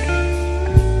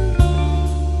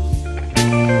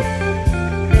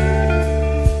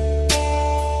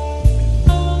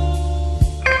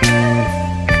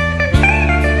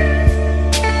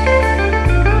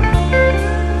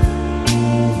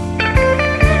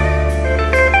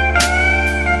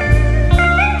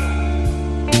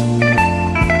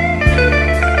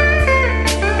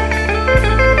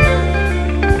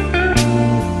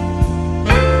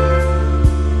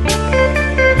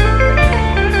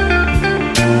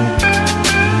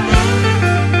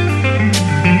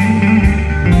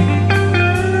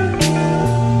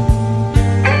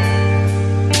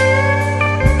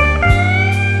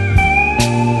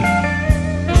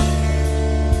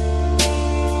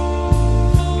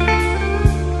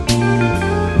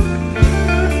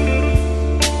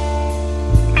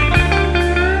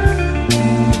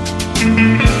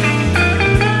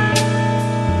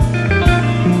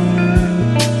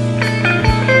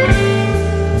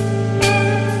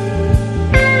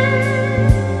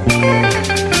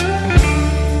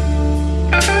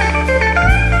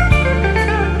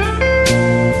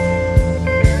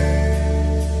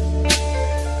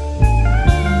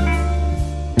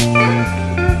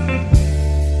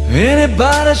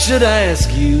 Anybody should ask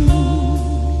you,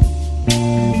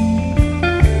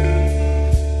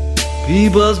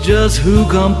 people's just who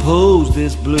composed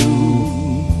this blues.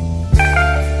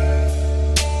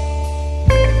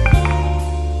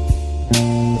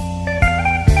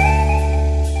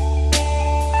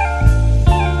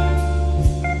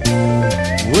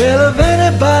 Well, if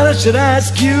anybody should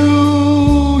ask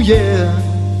you, yeah,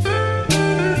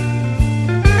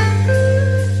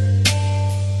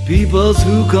 people's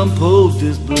who composed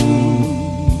this blues.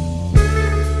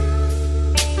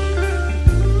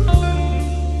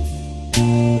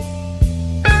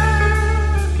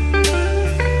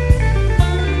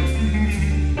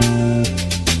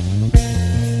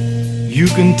 You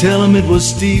can tell him it was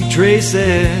Steve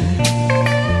Tracy.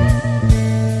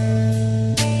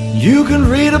 You can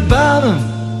read about him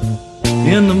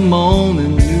in the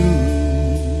morning news.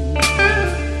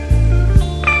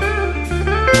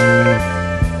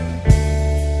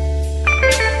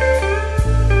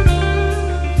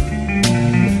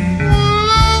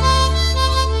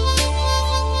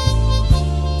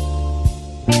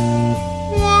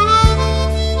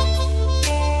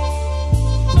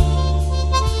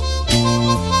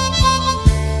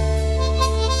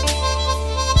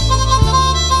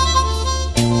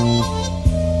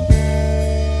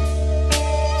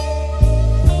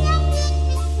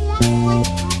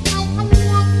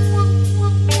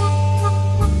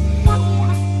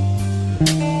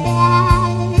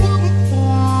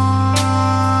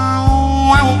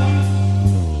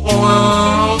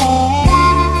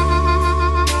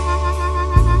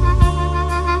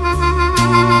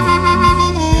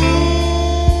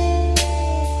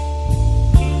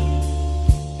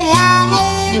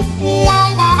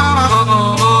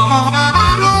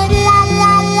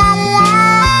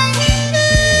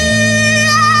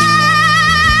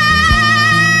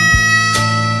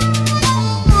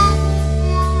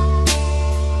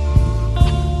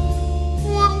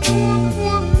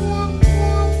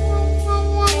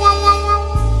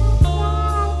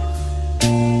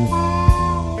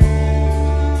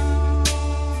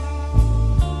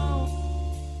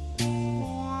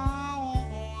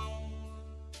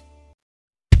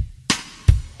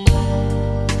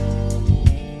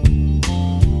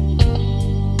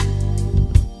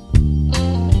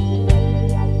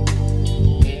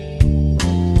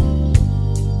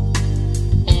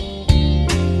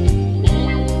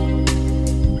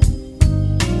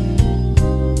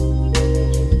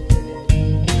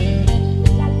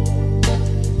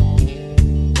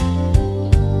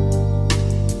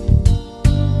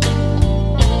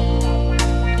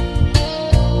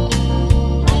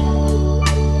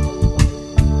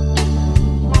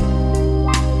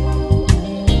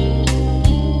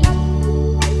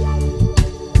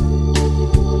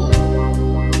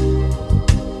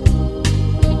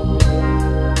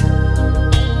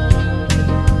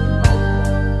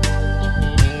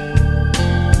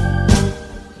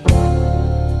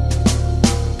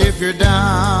 You're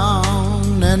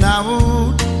down and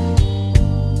out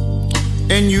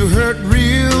and you hurt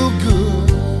real good.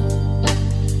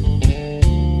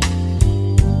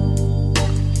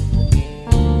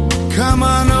 Come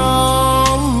on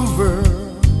over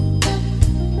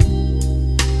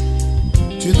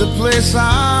to the place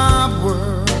I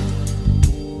work.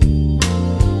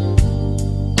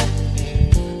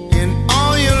 In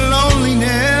all your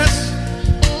loneliness,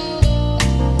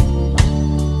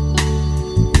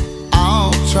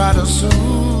 try to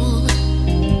soothe.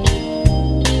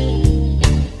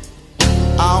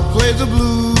 I'll play the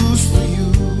blues for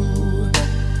you.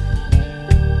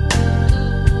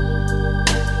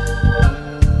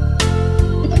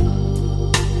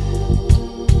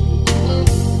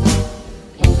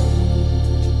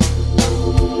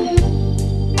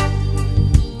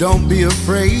 Don't be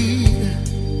afraid.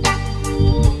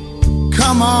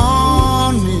 Come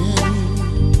on in.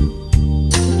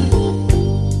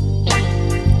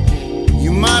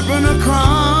 Might run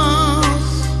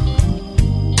across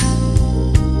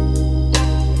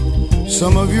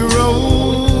some of your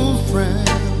old friends.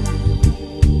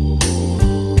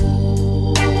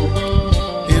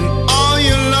 In all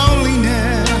your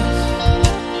loneliness,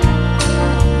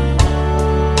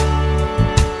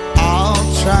 I'll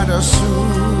try to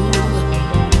soothe.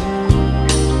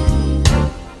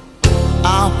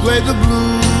 I'll play the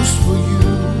blues for you.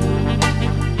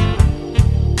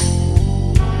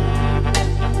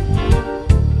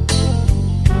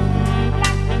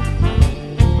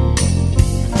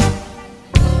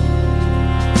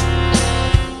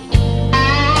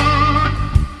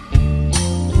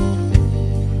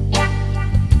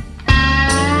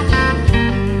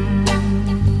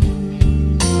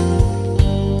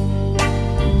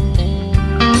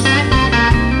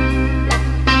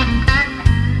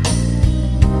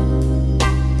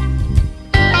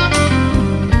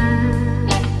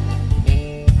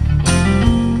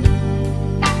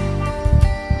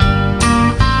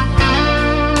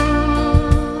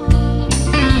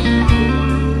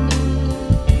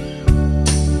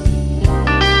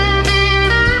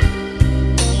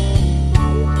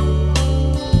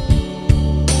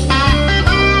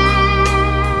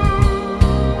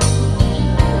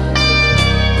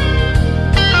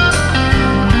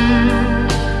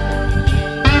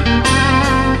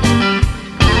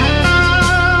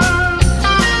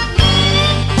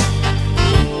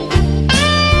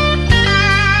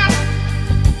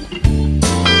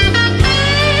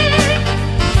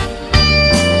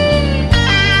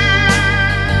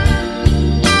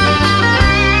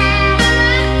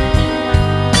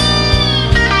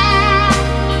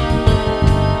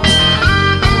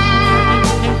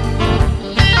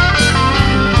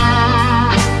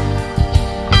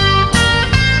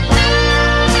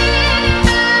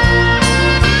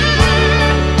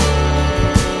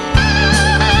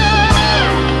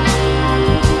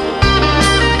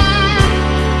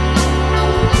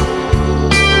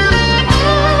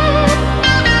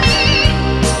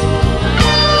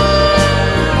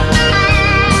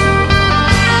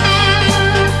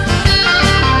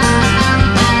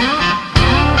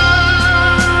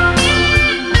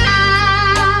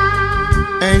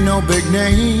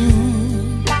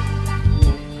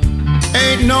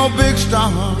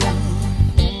 star.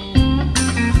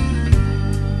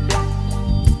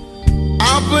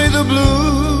 I'll play the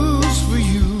blues for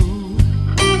you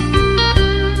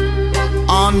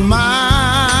on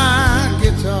my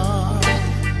guitar.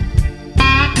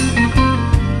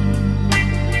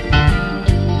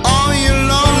 All your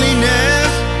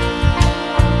loneliness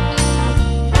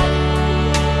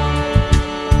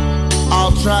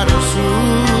I'll try to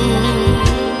soothe.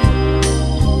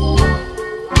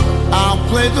 I'll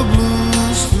play the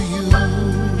blues for you.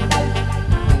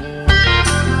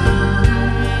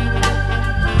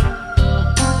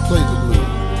 Play the blues.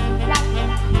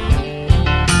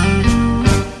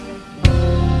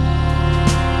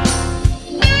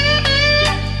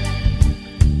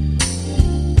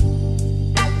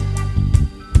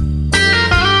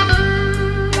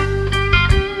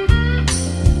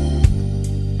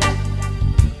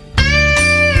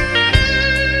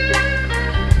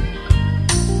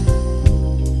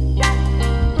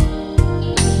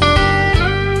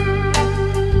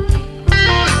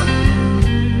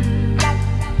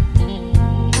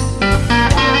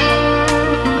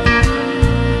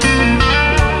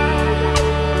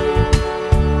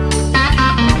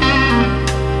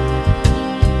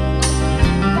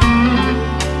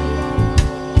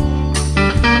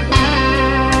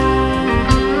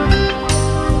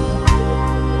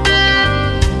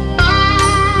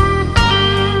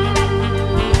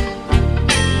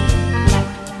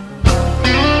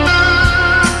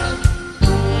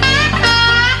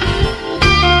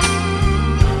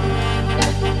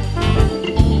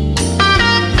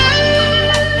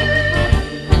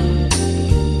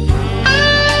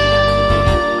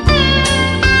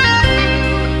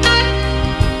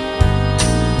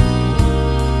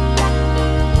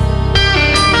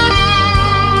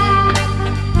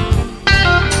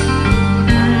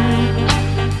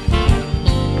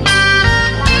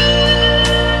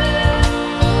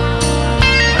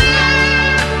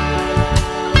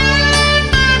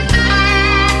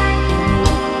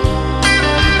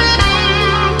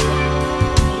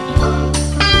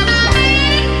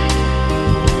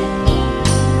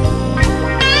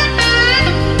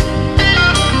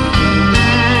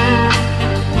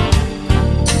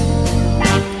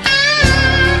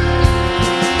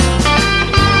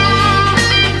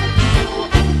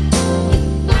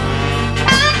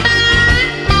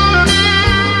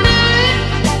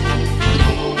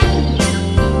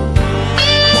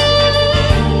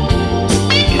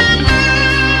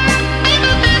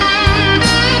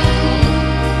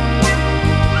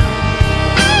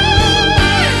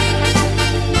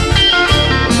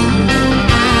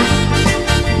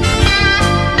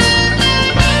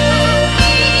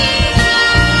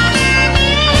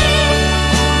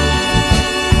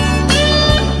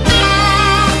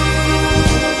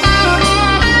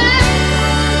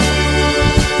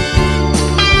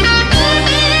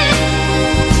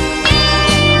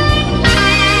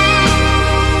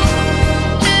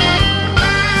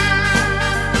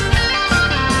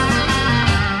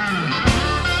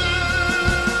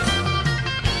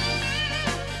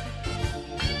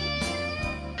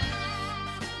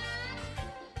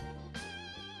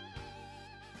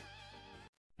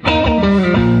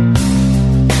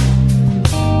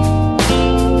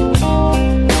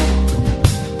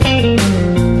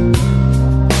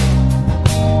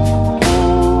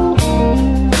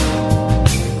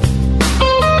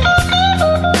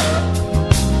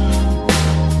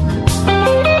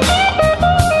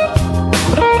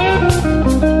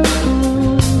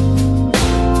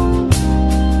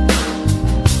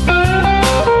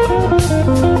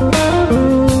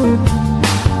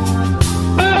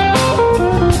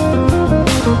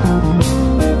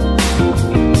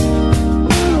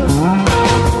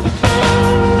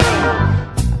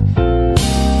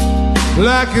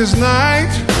 Black as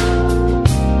night,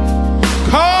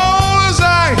 cold as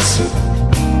ice.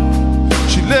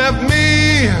 She left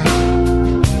me.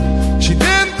 She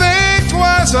didn't think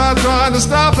twice. I tried to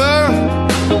stop her.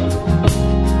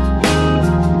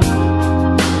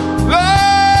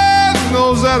 Lord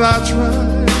knows that I tried.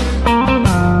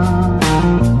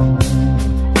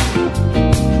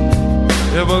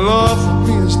 If a love for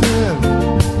me is dead,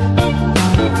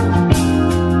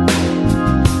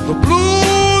 the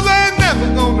blues ain't never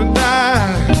gonna die.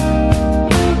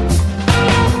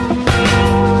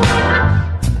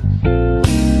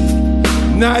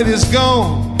 Night is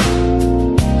gone,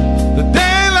 the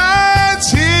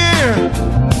daylight's here.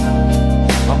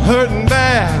 I'm hurting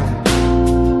bad,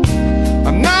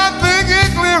 I'm not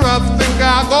thinking clear. I think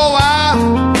I'll go out,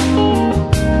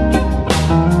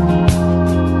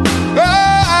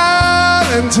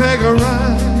 and take a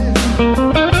ride.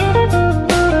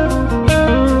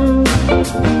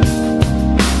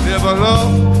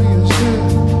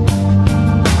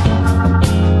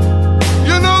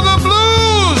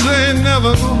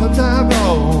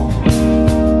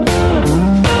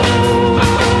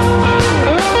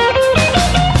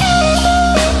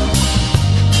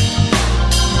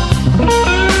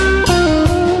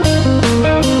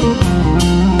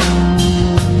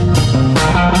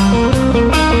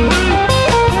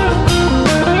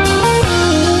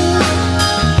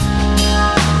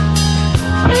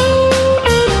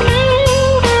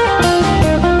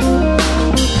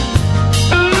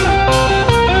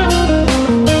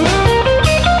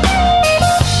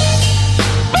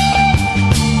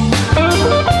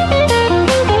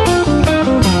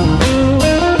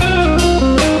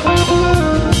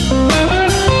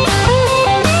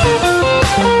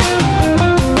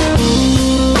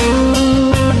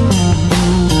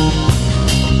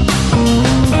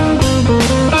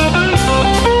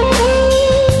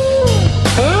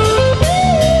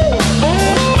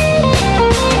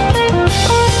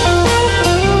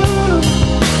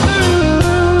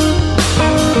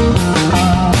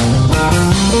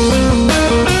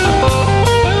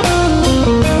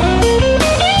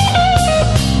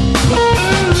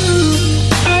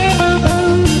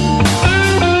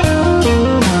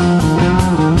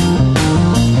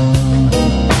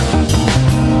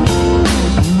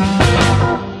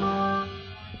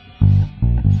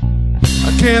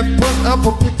 up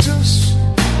her pictures,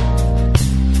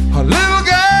 her little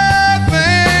girl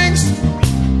things.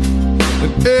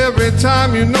 And every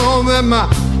time you know that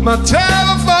my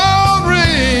telephone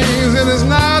rings and it's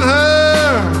not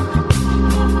her,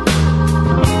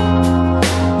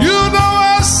 you know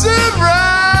I sit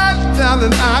right down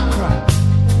and I cry.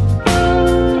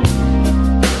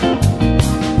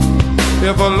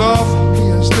 If a love for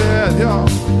me is dead, y'all,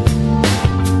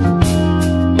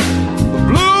 the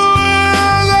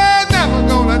blues ain't never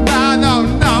gonna die, no,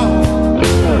 no.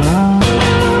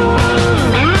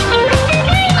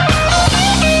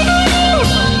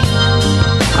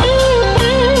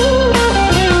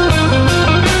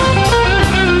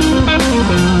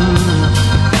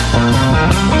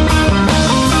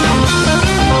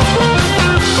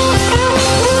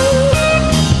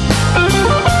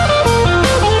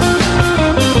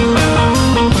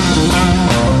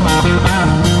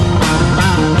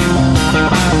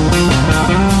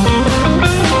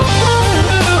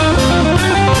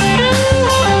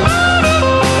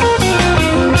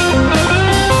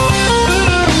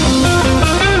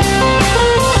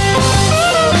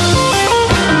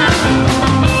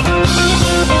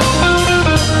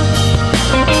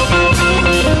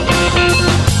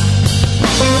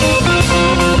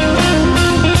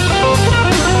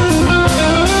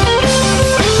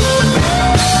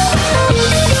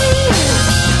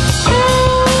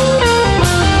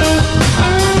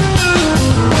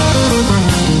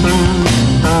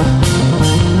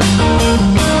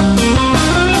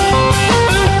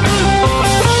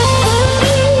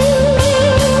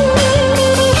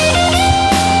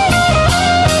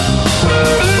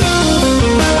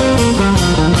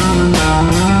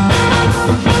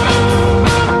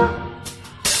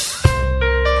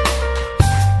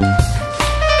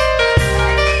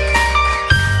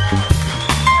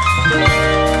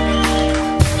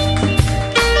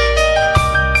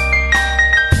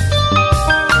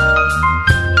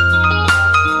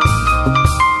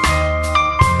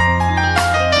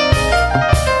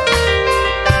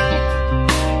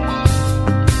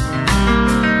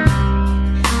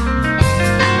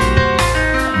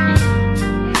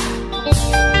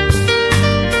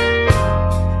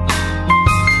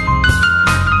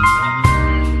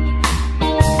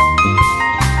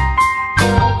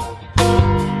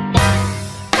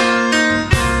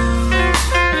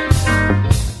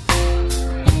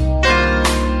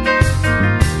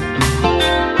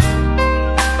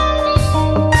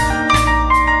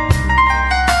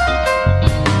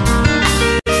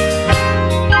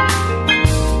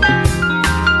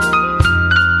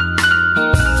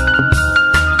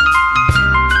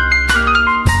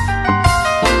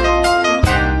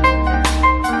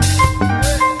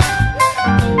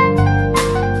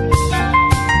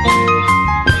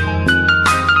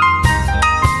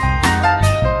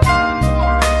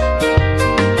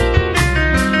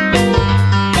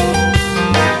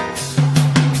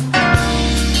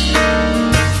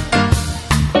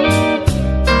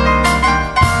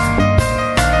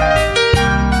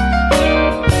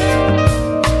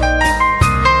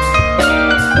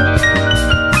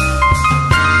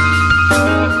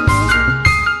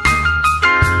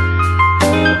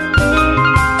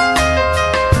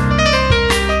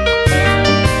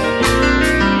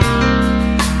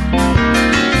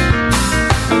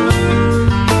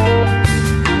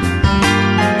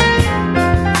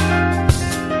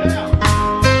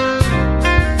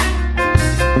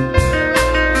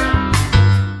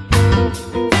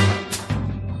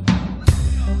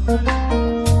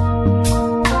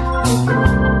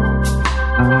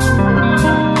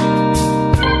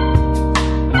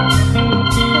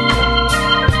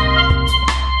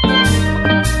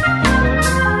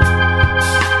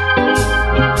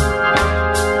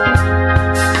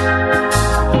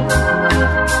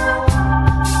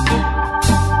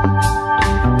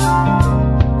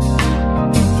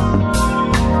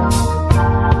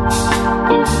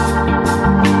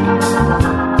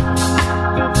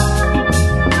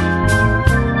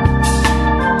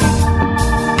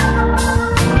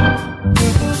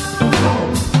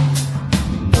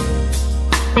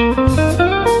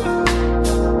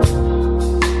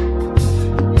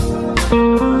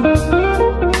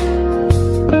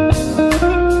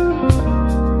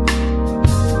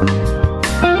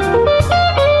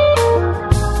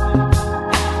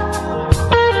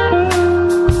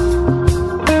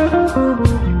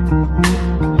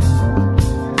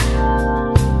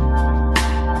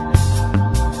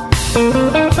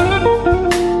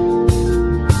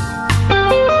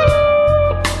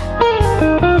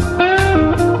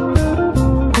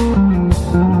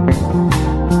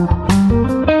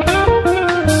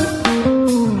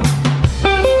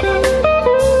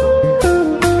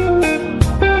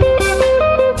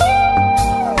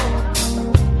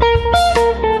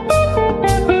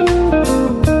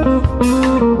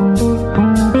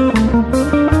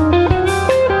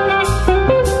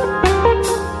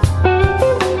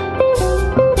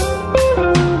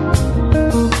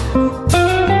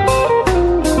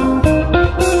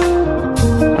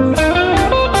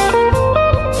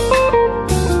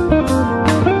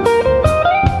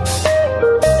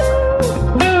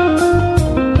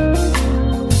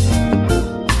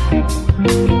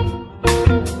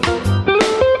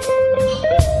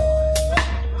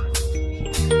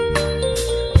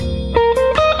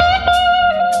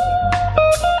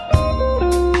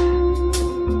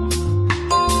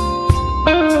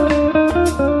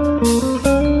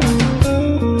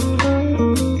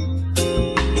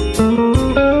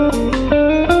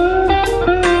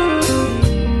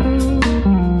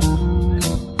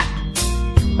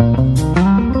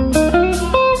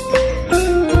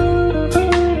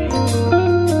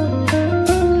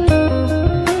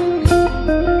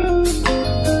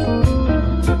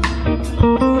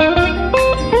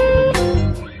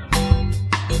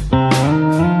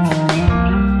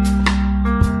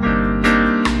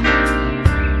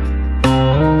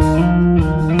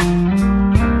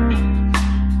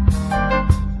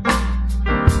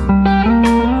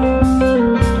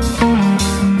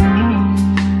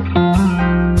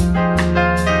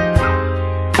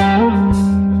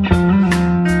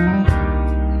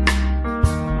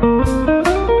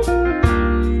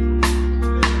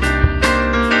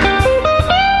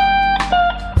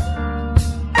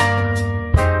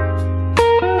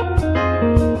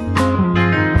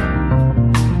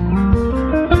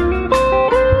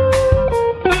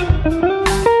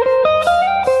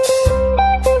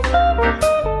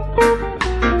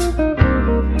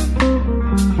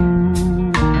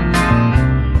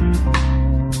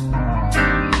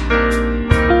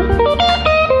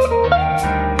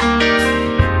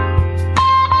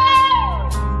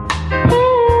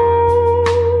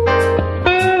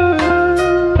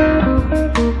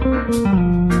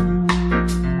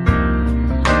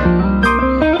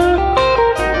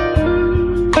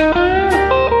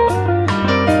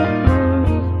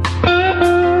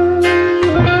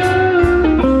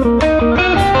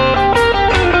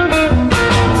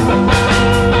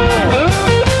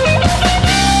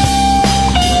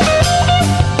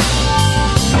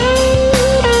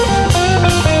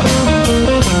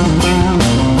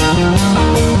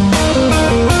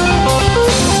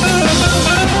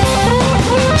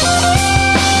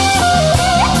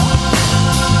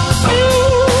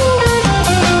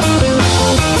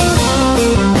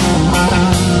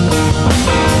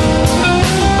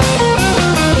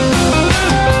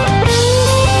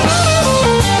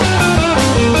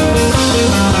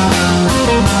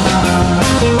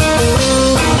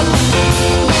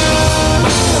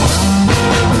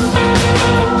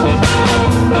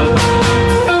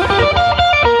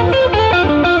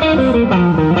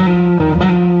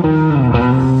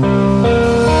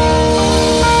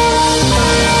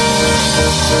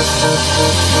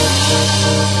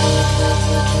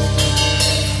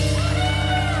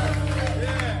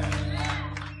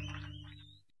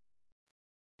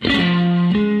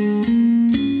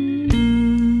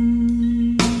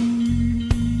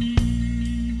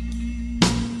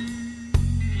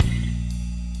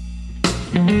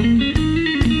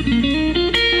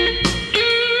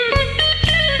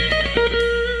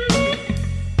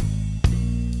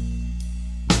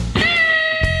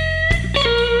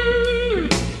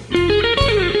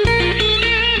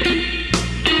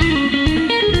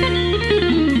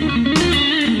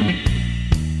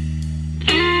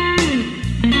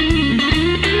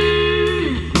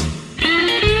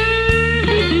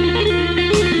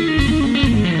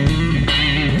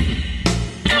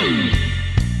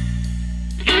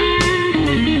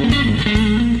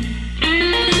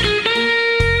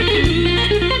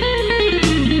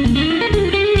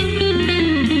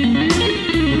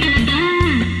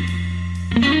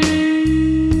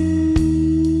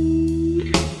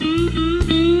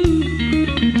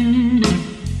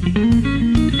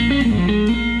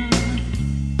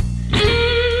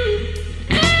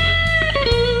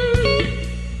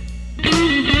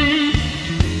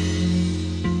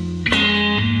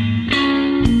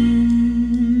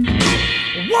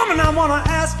 Woman, I wanna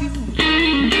ask you,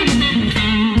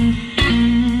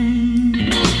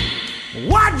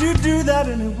 why'd you do that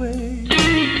anyway?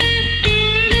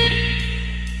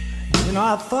 You know,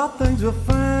 I thought things were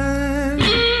fine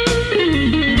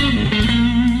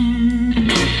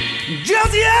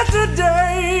just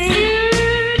yesterday.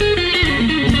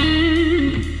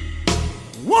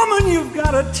 Woman, you've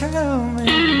gotta tell me,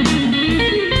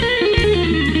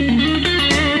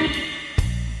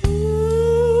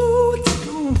 what's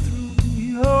going through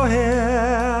your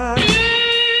head?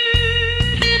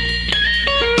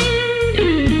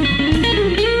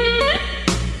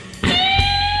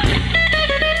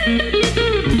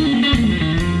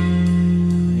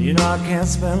 You know, I can't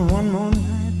spend one more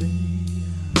night, baby,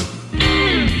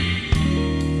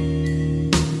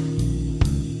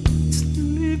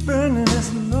 sleeping in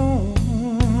this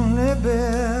lonely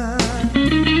bed.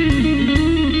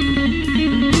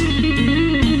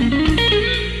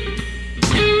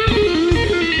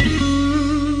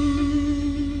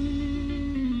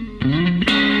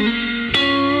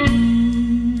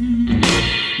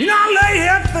 You know, I lay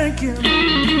here thinking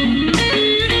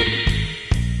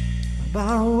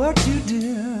about what you did.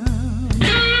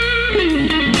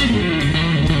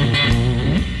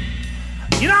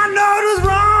 You know, I know it was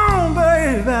wrong,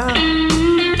 baby,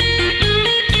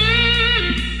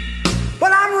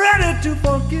 but I'm ready to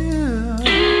forgive.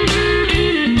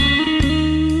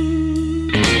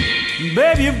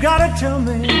 Baby, you've got to tell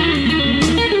me,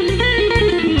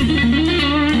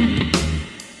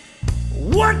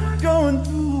 what's going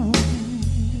through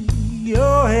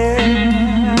your head?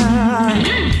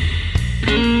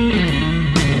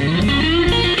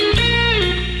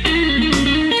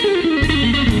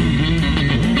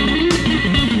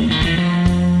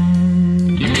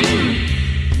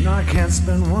 Can't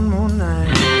spend one more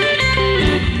night.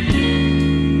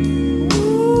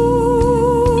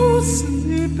 Ooh,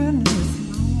 sleeping in this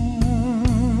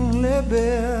lonely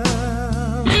bed.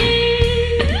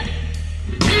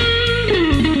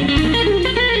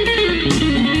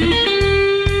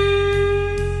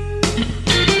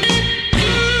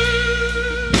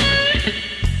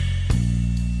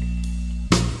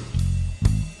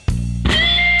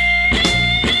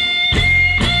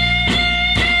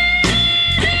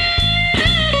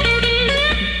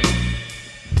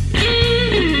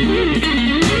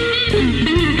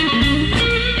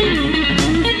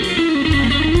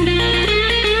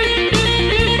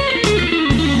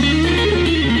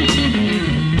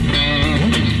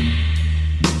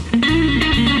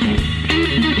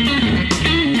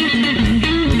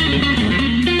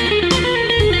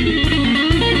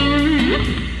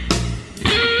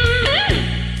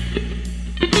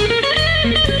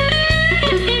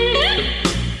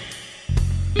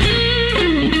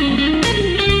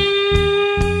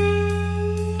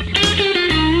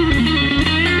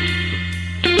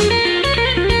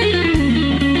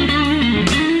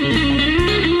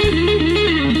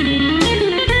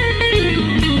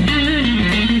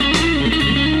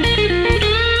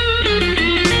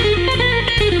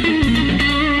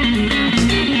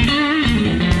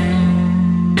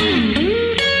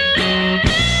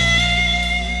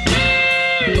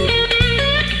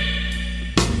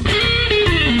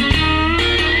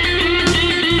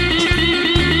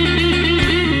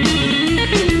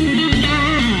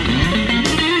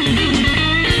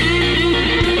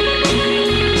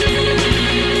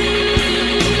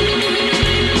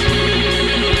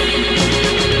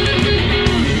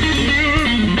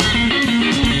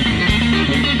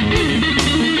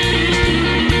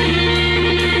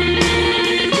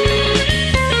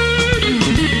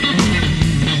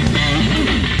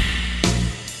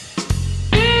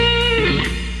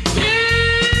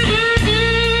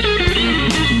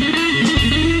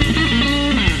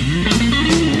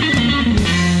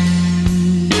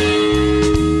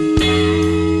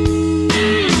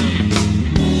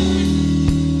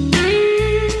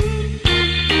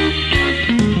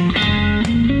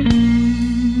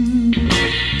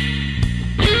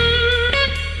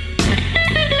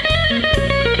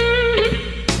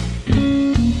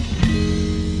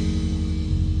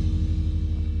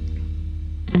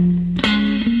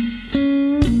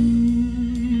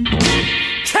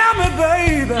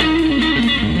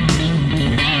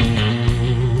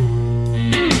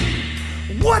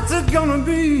 What's it gonna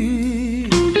be?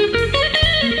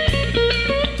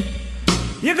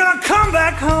 You're gonna come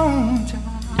back home, child,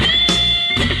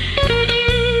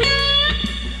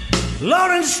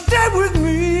 Lord, and stay with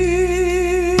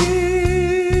me.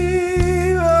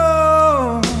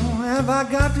 Oh, have I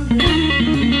got to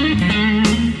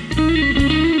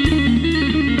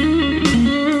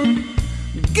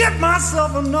get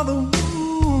myself another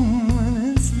woman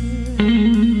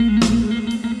instead?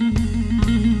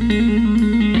 You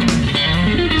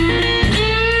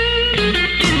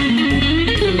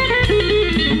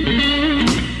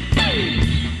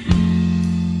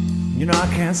know I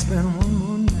can't spend one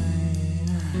more night.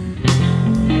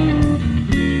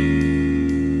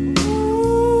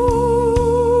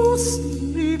 Ooh,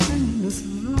 sleep in this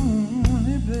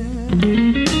lonely bed.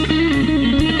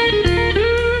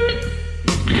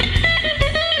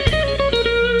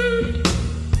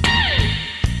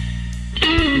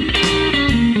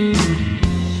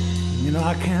 You know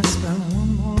I can't spend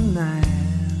one more night.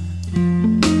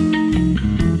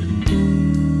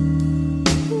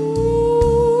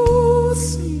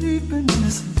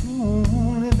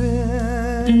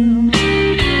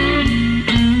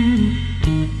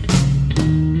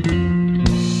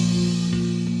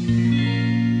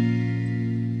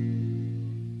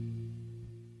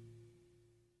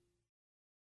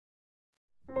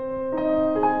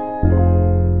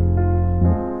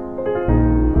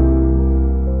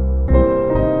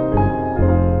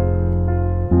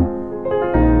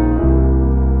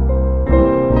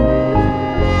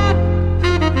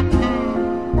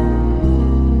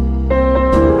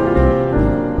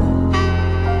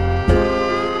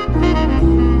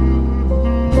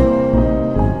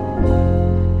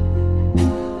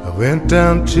 Went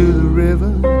down to the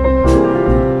river,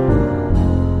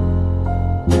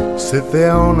 sit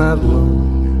there all night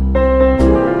long,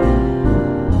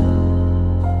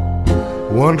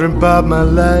 wondering about my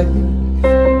life,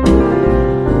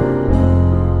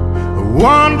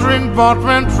 wondering what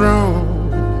went wrong,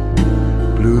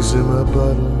 blues in my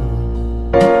bottle.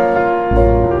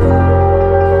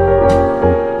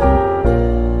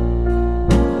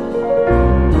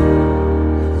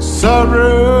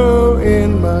 Sorrow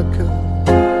in my cup.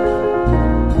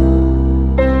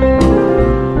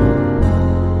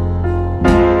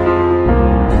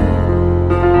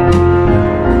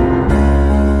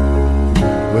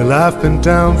 Well, I've been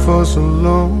down for so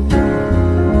long,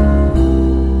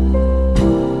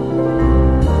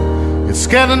 it's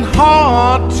getting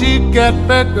hard to get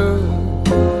better.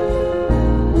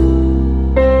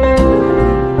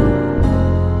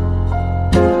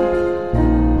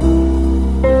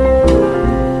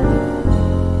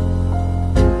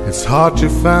 It's hard to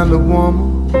find a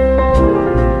woman,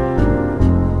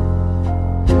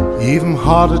 even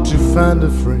harder to find a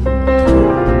friend.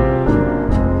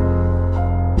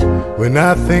 When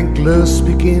I think love's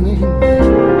beginning,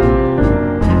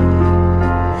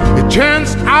 it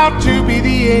turns out to be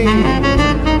the end.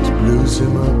 It's blues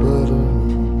in my bottle.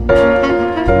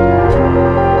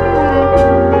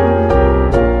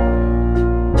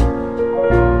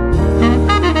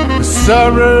 The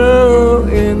sorrow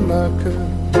in my cup.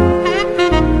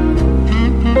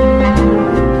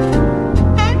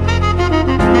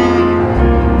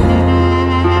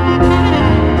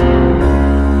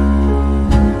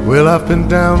 Well, I've been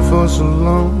down for so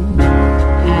long,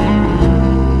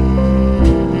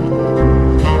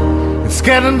 it's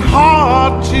getting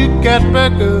hard to get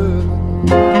better.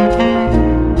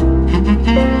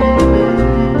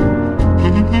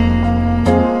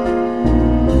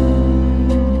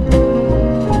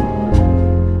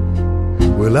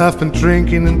 Well, I've been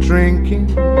drinking and drinking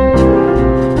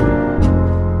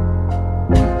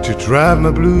to drive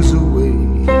my blues away.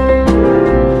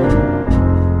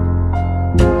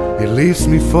 It leaves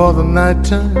me for the night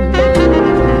time,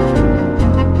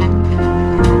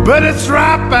 but it's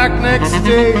right back next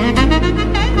day.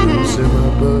 Blues in my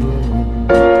bottle.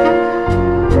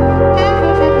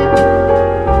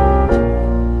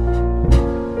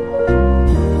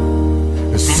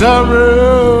 The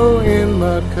sorrow in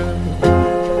my cup.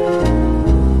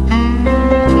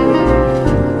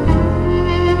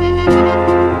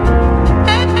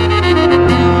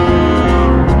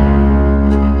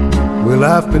 Well,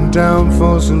 I've been down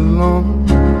for so long,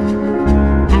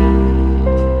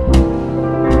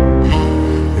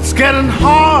 it's getting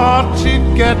hard to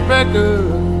get better.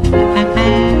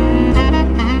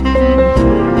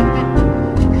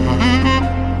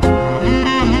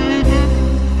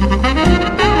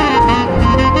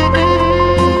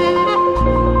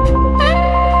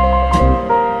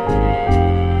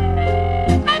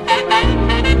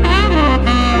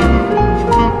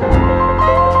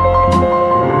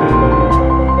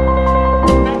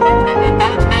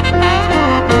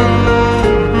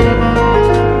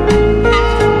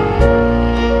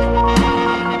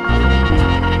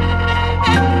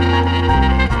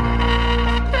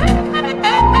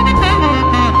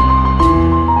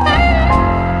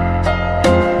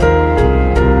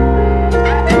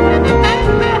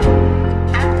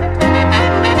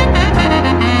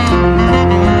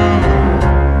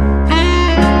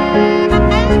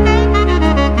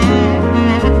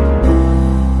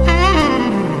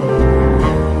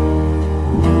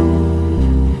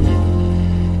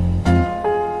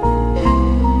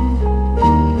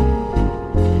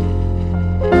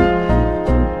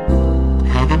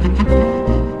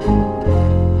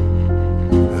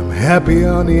 happy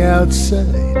on the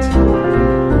outside.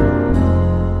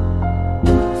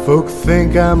 Folk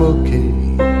think I'm okay,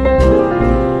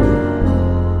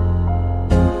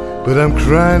 but I'm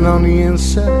crying on the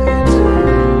inside.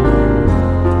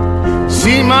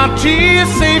 See my tears,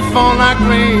 they fall like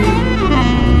rain.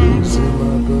 See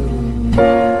my buddy.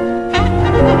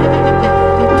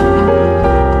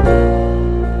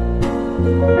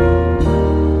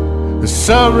 The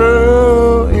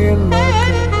sorrow in my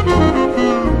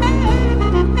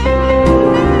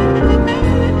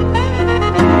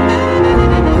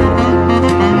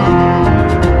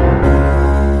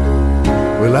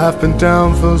well, I've been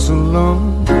down for so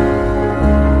long,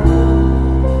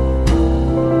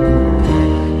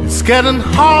 it's getting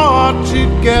hard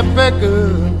to get back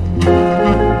up.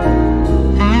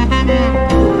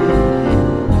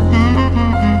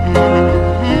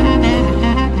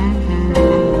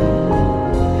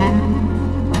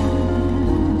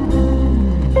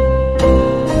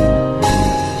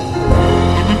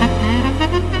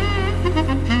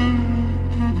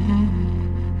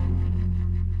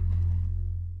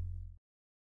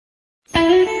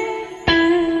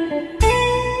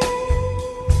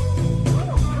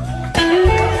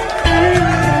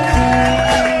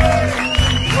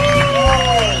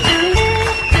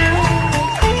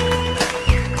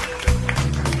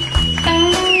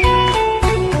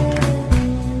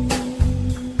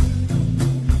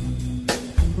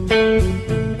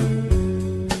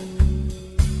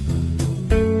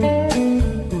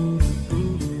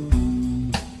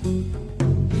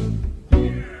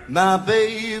 My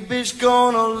baby's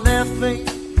gonna left me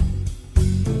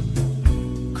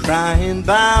crying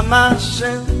by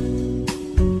myself.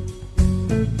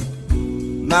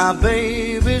 My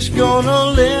baby's gonna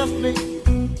left me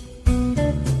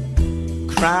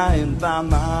crying by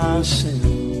myself.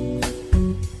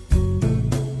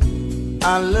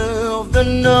 I loved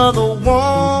another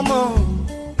woman,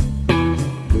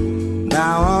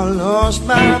 now I lost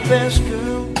my best girl.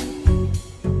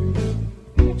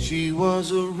 She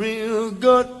was a real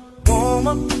good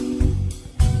woman,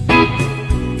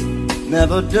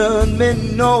 never done me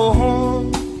no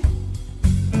harm.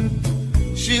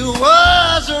 She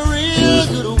was a real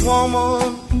good woman,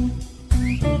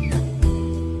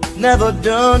 never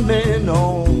done me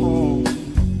no harm.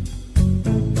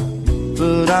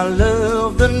 But I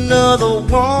loved another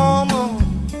woman,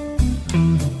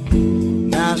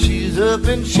 now she's up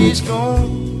and she's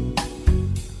gone.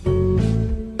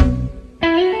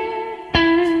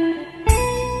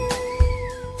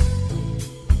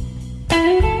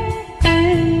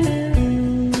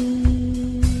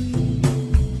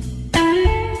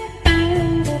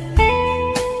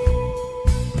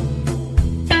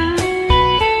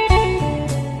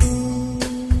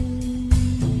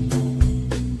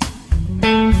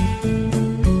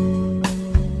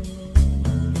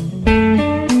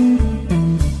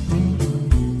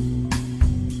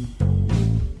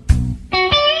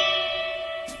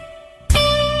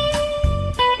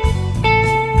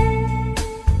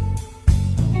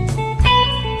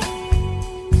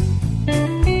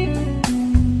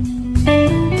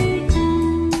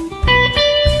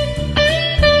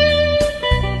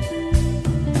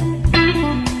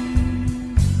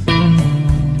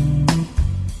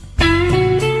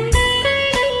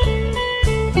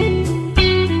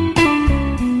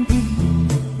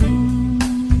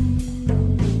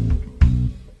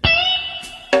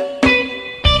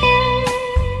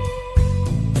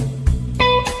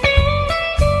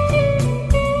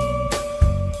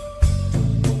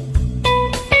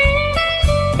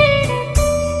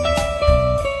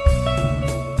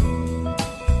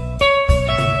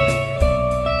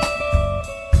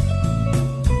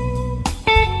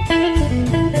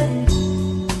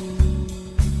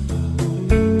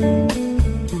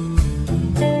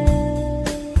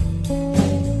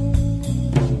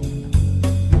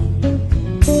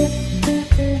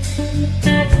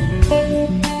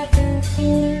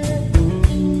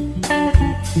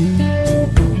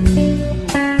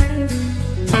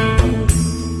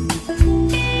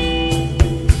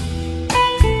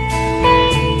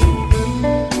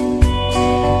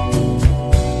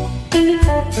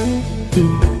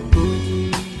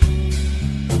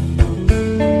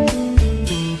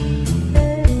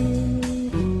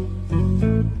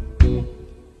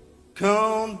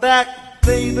 Come back,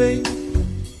 baby,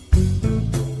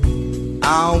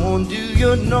 I won't do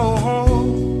you no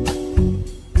harm.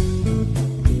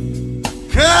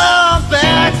 Come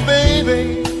back,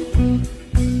 baby,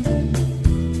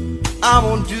 I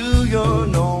won't do you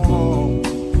no harm.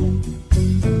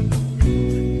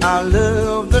 I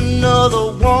loved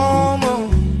another woman,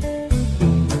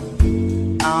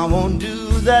 I won't do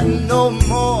that no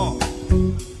more.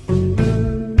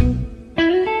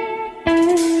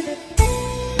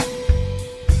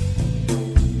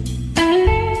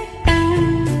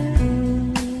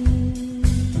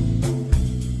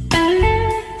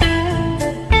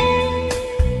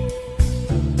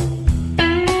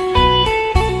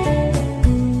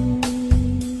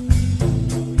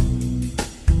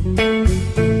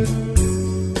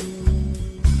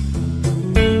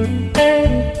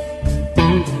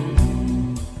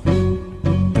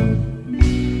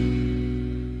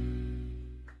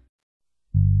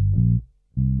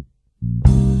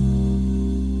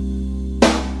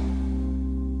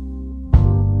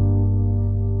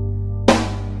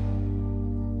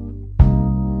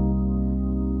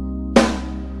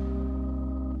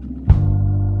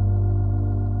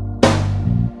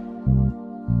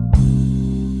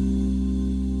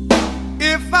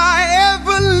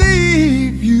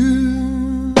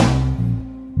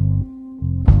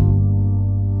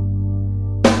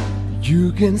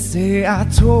 can say I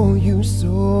told you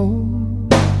so.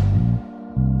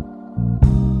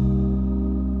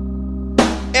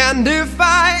 And if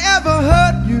I ever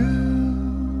hurt you,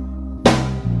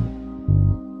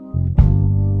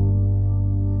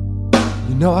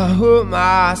 you know I hurt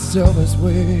myself as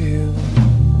well.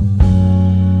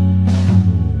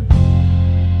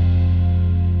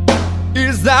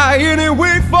 Is there any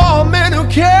way for me to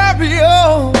carry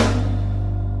on?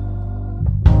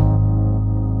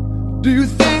 Do you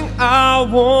think I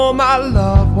want my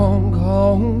loved one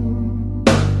gone?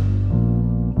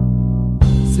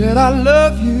 Said I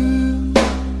love you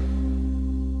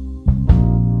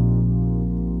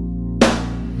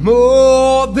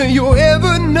more than you'll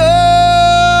ever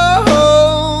know,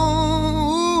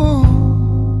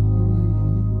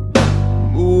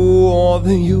 more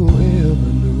than you'll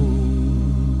ever know.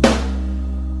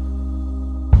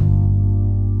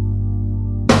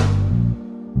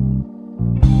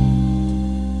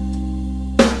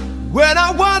 When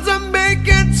I wasn't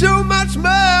making too much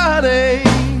money,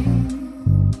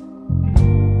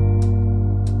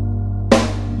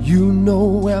 you know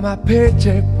where my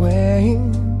paycheck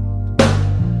went.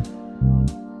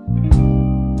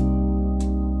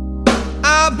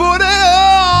 I put it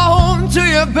on to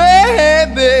you,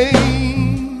 baby,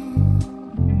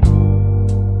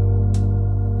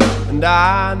 and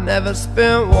I never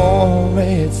spent one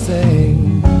red cent.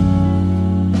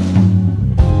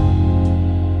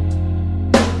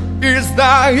 Is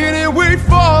there any way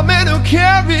for me to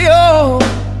carry on?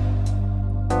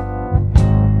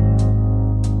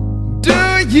 Do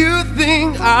you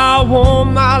think I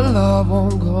want my love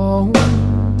one gone?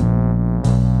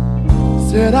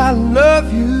 Said I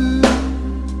love you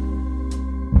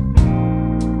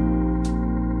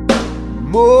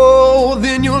more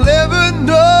than you'll ever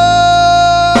know,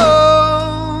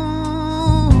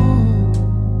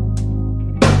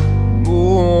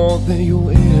 more than you'll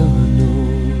ever know.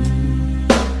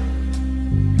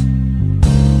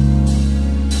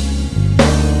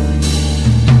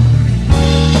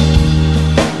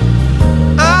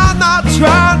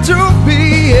 Trying to be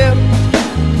him,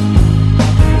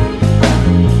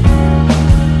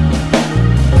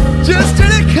 just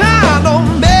any kind of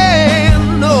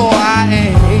man. No, I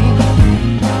ain't.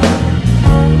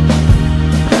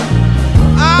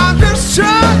 I'm just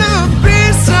trying to be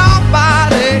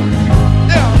somebody,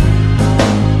 yeah,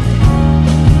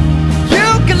 you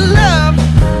can love,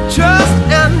 trust,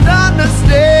 and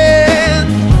understand.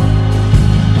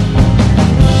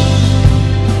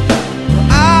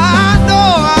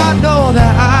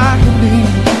 That I can be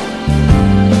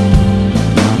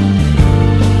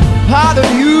part of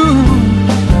you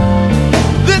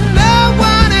that no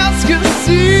one else can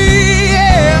see.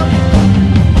 Yeah.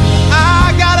 I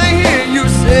gotta hear you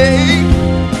say,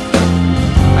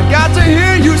 I got to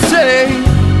hear you say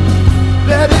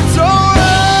that it's alright.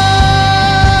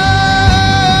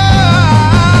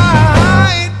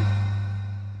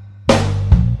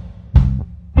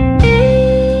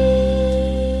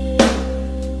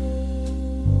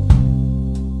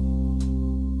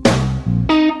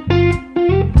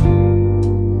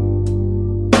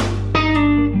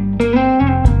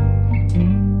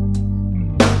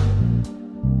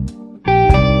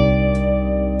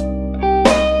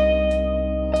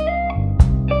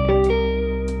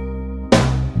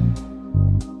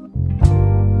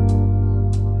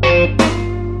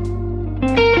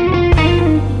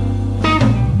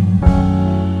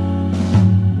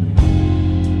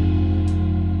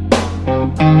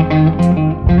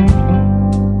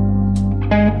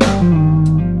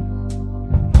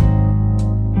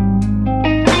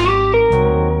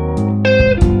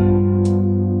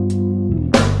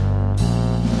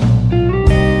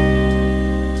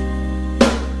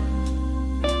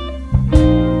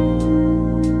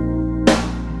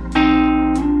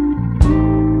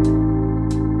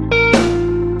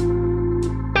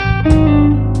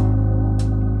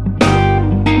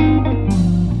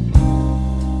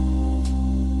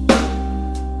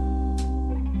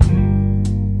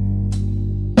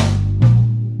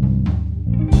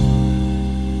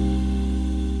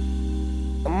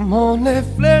 I'm only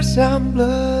flesh and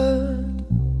blood,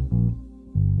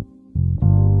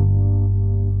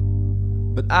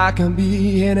 but I can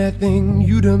be anything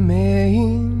you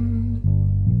demand.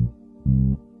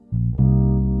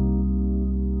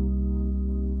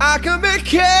 I can be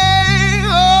king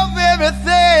of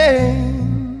everything,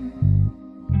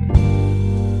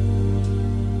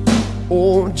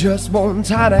 or just one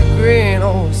tiny grain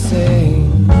or sand.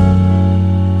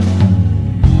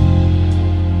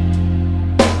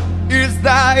 Is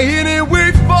there any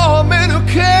way for me to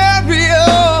carry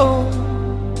on?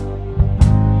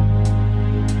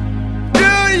 Do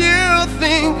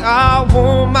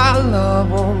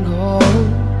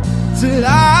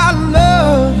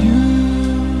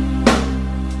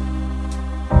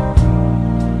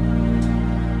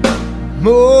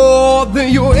more than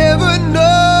you'll ever know.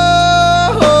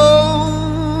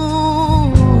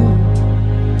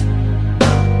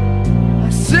 I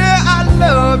say I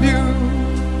love you.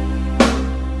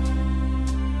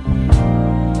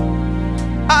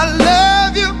 I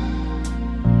love you.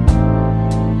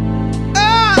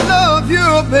 I love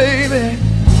you, baby.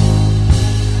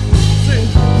 See,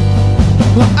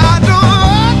 well, I don't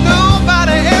want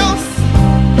nobody else.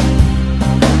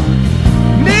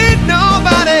 Need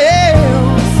nobody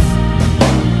else.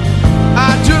 I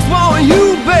just want you,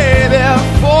 baby,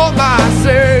 for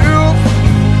myself.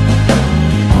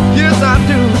 Yes, I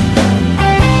do.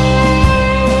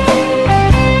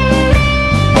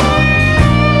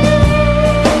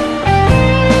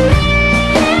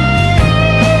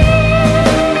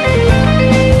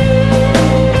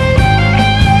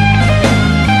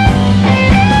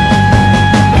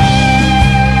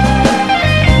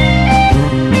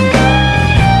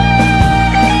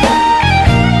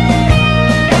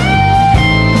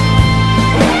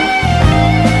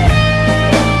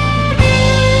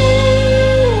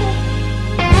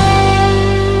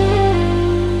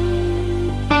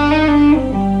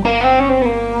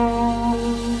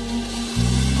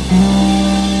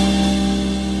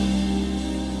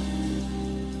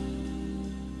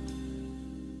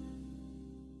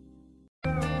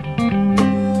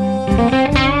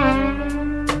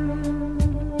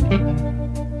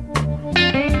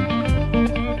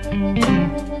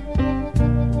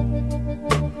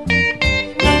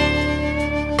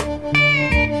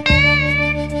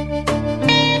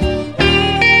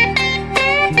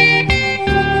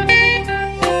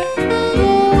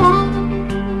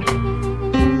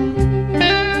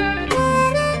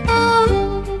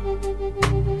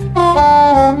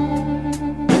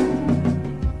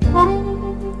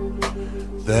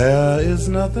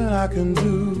 I can do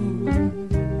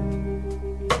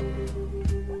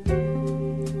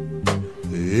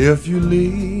if you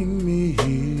leave me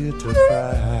here to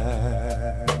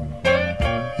cry.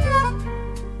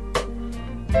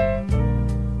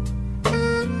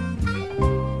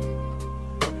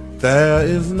 There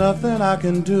is nothing I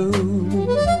can do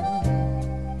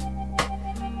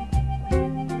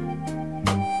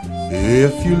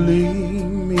if you leave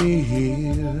me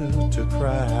here to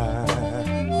cry.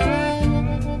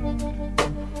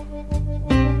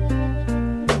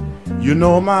 You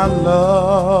know my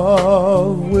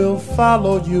love will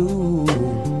follow you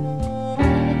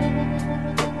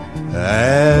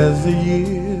as the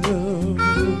years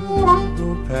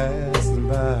go passing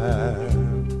by.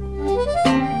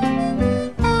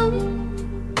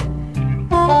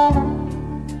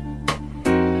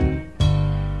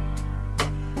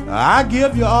 I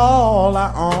give you all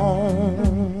I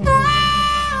own.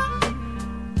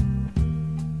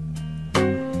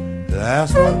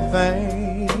 That's one thing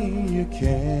you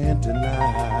can't deny.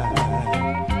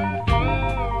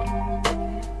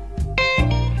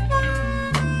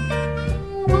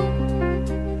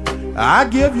 I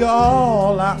give you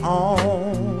all I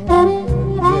own,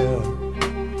 yeah.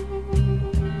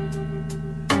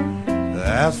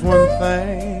 That's one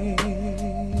thing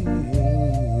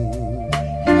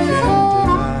you can't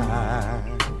deny.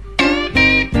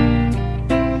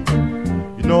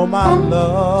 You know my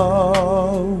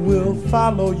love will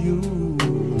follow you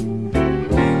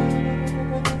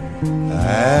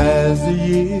as the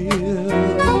years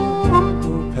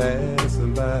go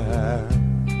passing by.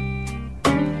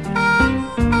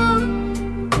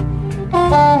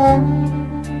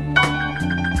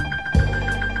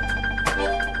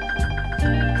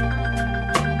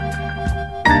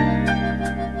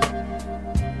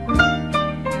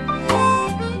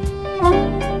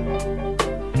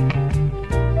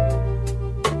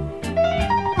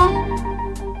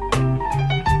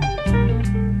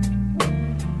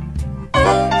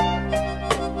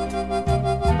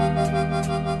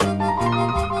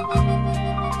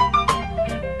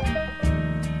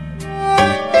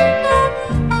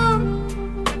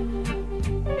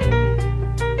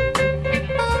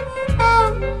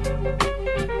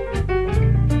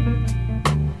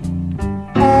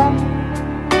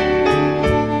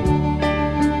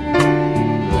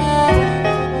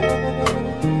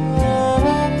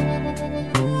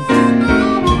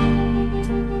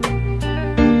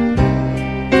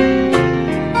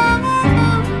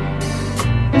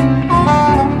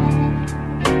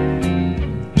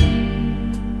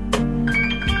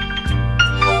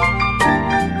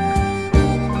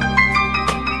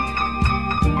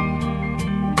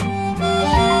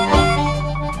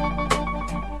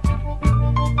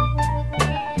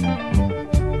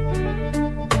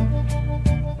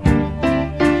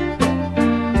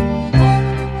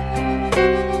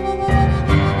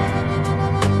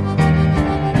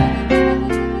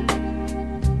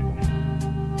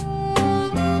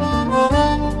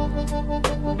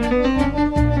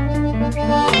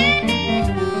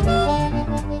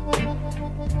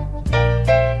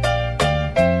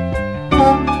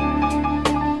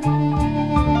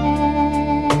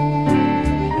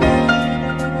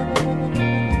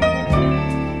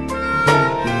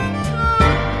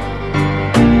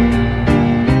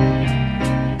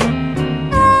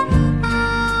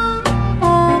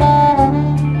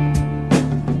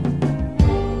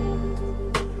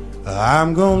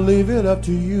 I'm gonna leave it up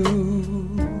to you.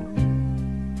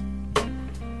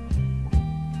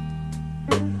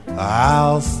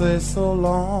 I'll say so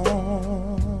long,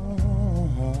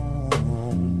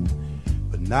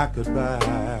 but not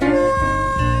goodbye.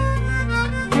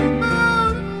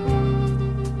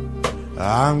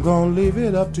 I'm gonna leave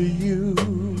it up to you.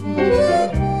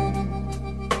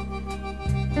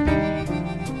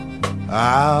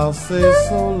 I'll say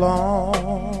so long,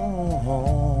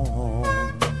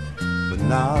 but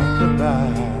not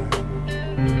goodbye.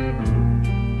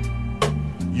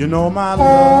 You know my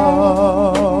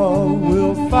love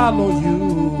will follow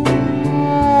you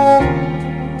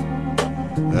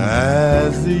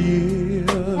as the years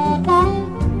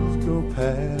go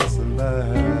passing by.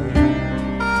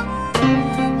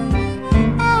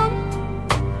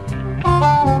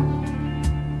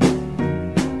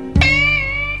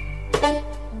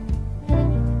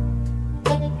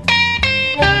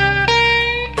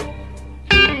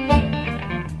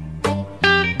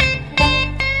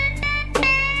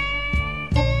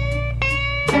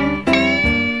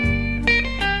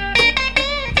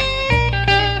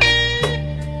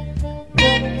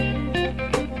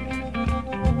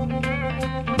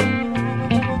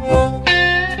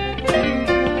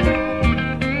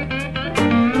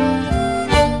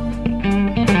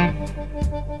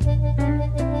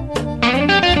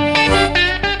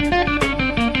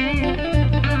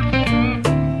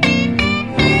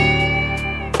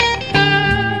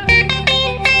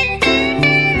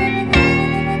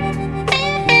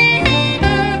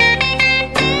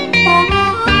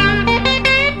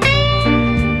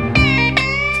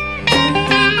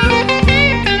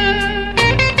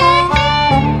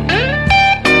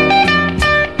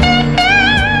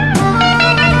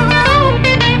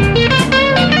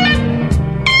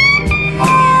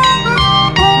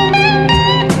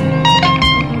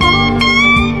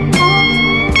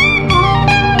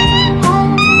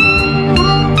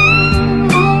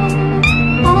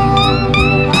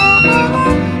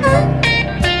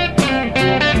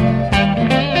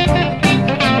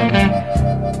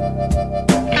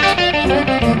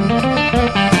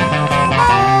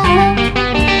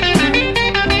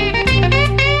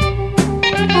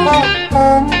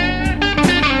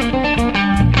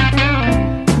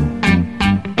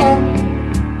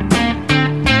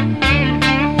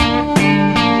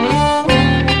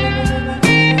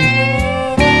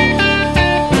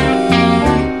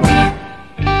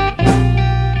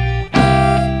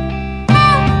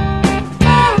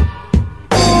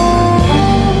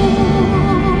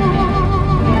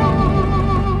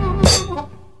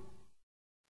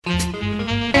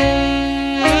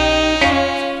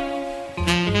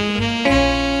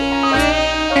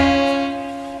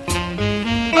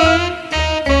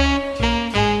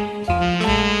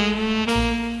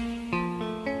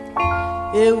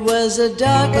 A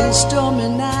dark and stormy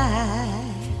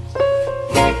night,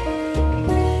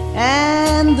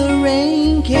 and the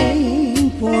rain came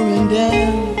pouring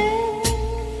down.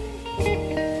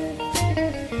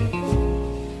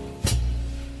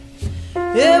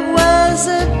 It was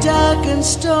a dark and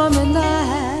stormy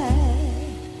night,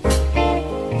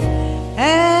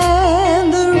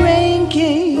 and the rain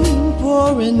came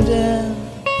pouring down.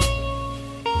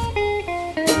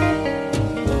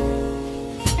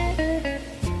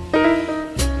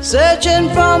 Searching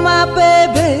for my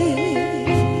baby,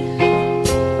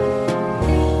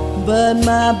 but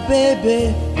my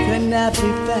baby could not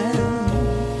be found.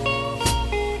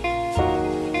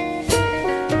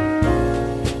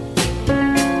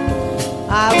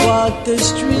 I walked the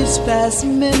streets past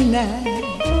midnight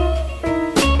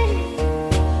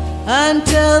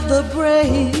until the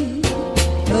break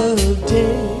of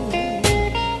day.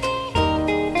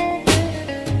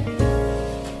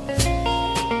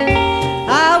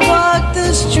 I walked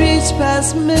the streets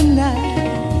past midnight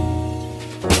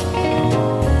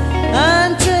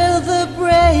until the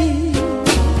break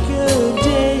of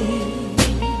day.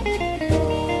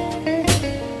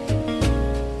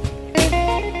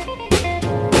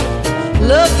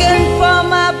 Looking for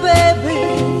my baby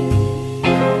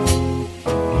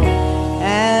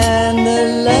and the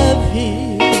love he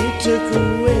took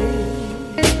away.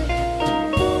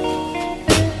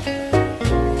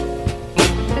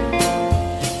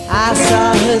 I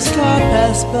saw his car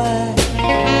pass by,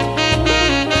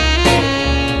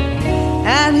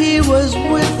 and he was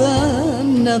with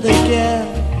another gal.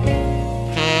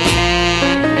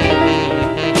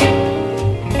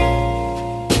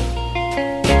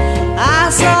 I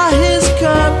saw his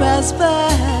car pass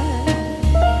by,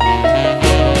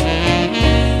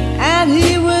 and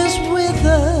he was with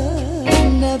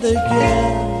another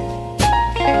gal.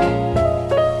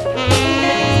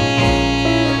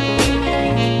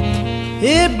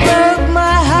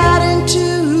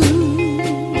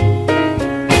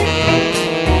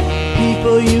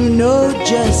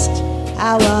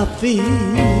 how I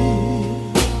feel.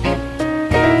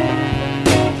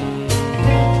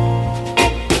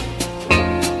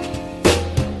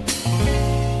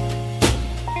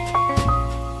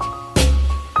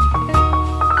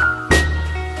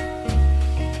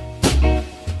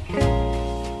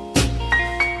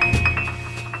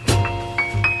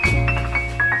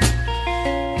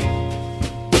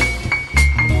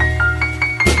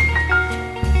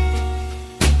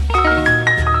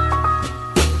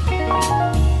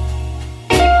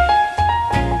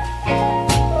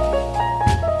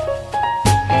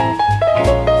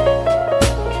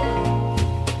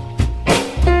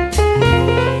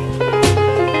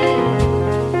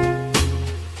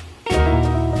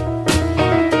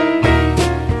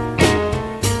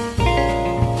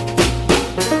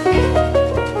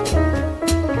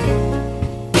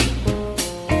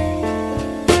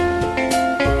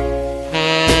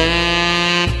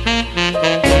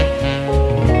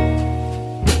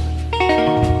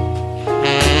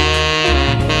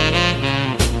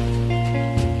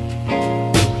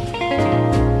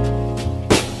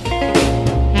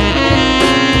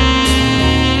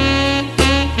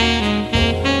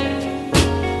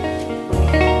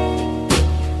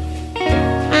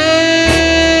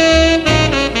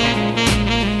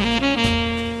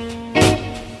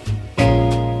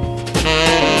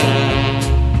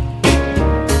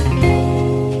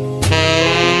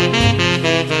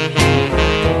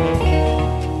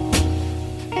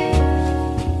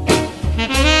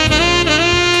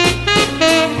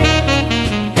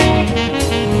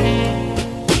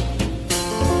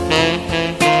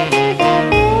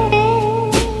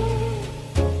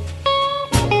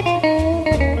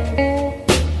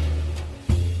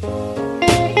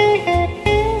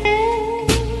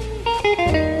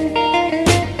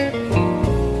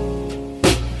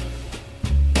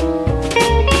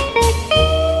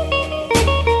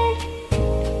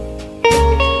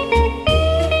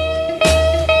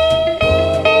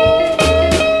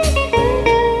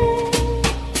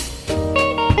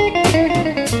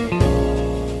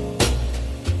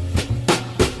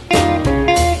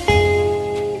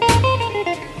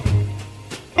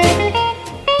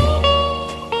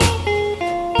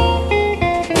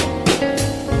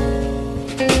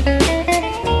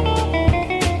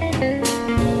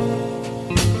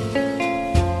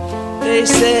 They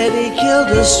said he killed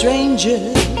a stranger,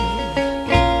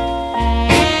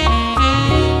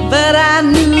 but I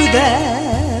knew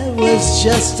that was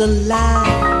just a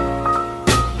lie.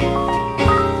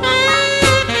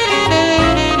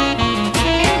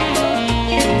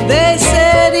 They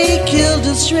said he killed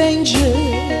a stranger,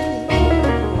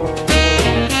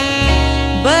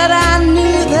 but I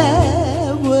knew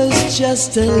that was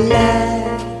just a lie.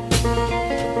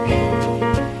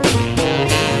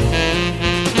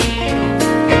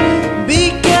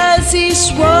 He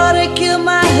swore to kill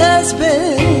my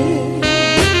husband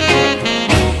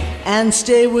and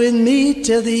stay with me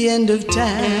till the end of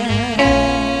time.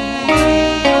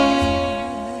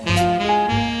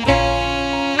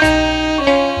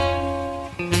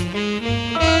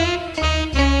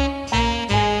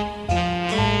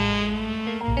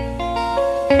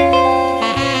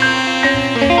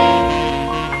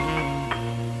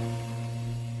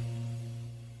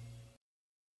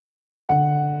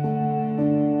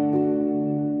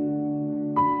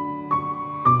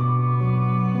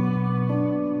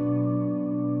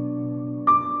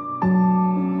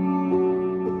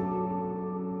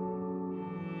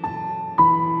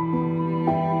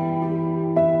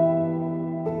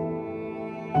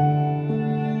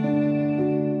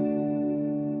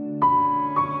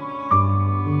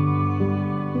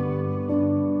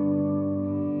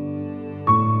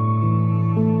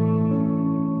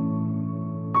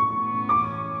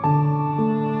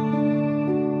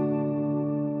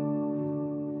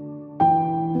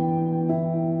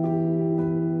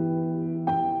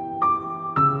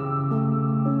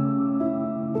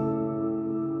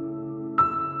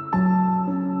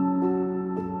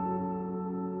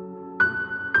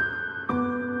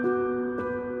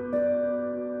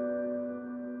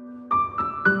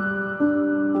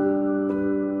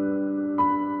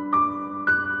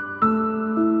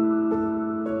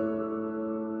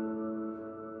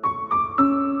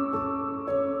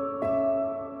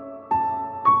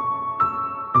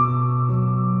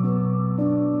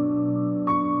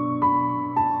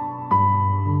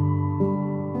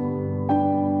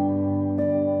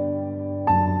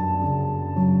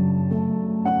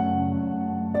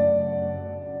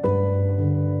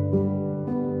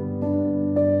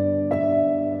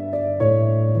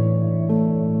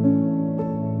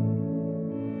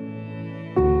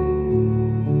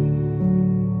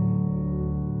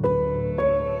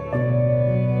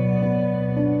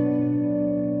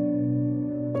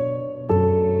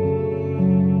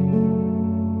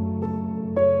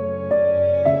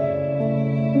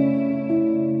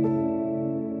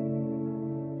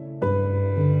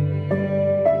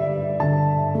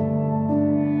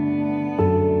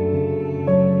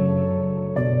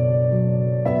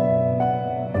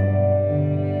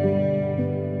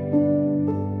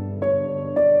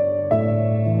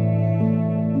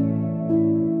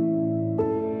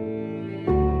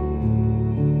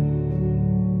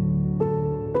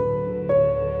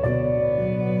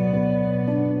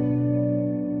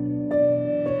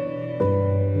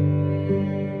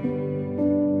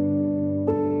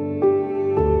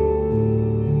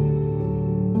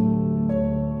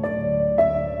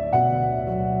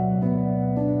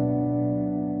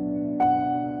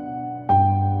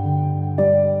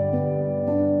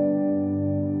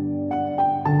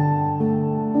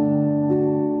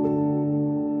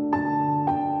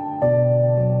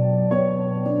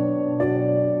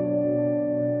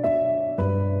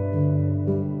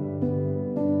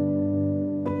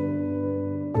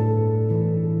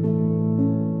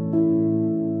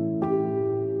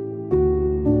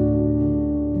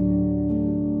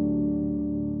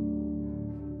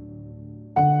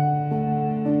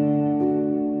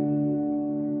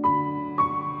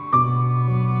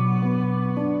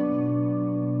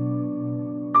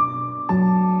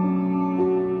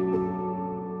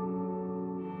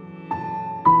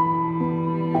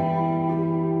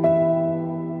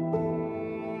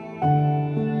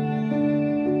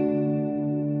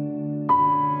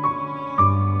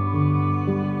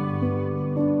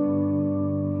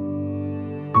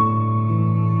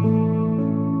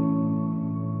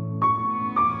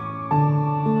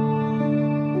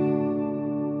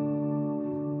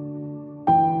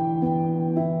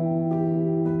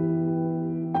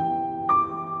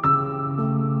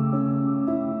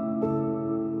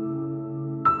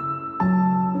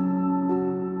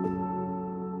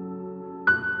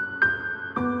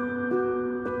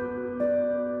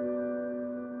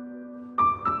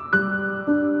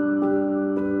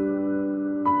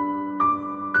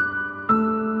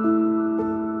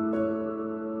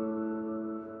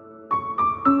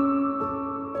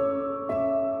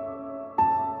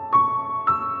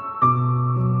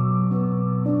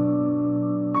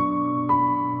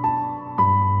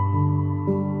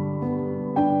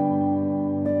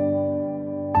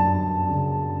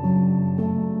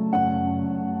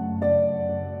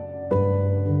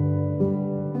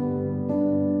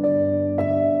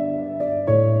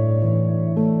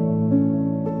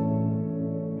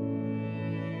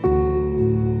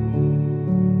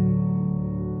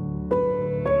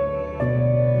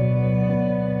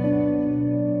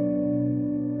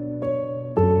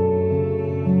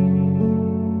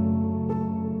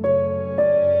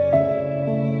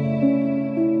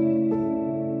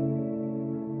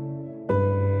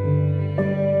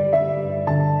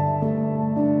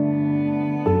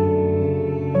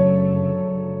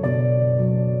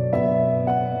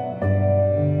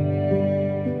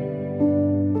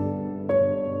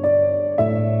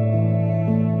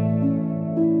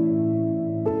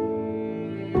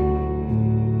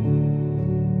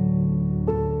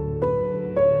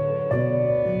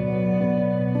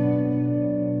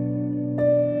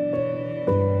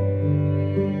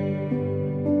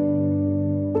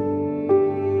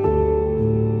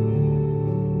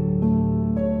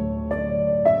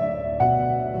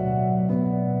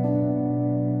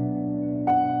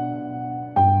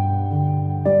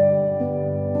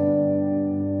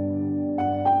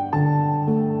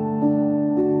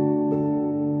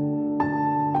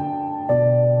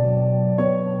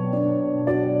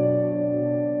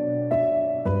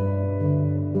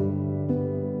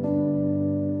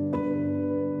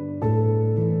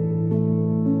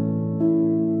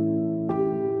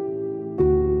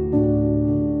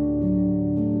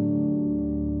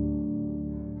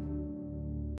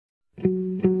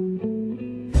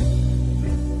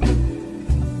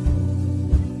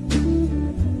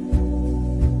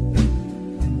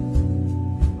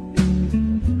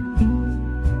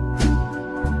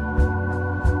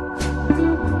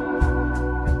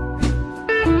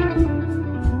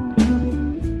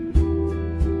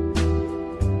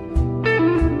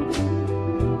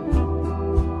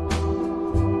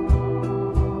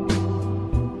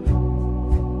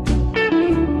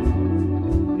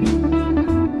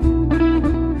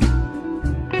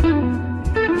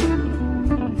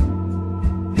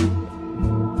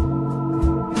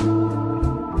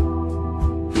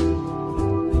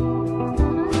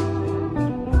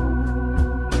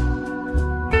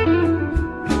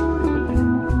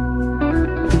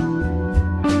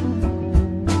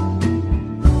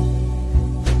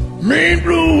 Mean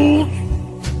blues.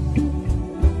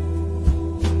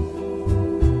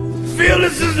 Feel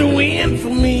this is the wind for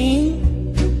me.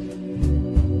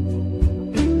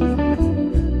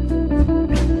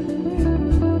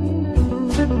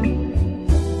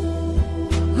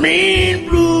 Mean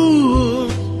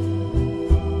blues.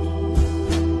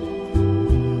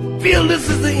 Feel this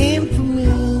is the end for me.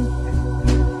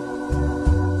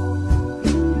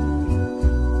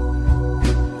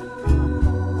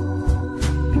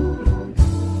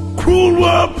 Cruel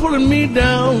world pulling me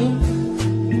down.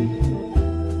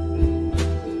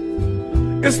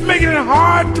 It's making it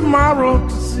hard tomorrow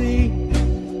to see.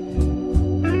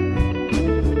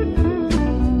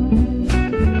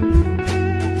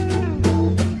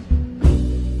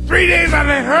 Three days I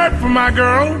ain't heard from my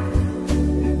girl.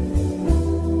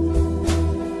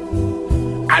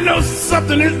 I know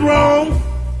something is wrong.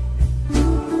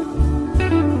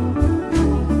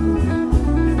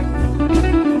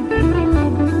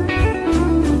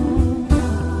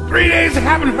 3 days I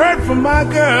haven't heard from my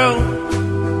girl.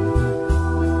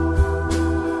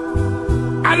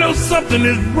 I know something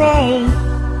is wrong.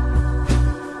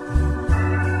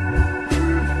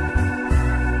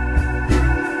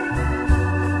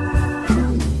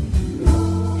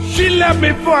 She left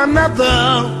me for another.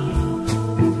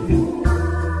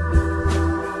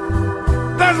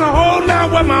 There's a hole now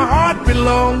where my heart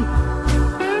belongs.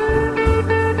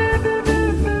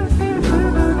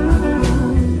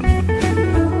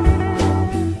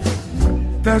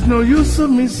 There's no use of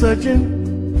me searching.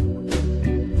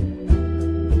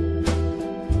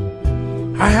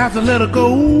 I have to let her go.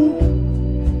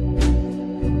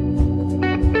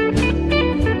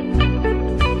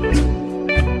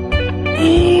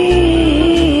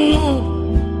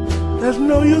 There's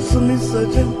no use of me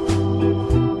searching.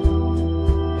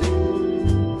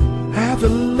 I have to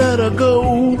let her go.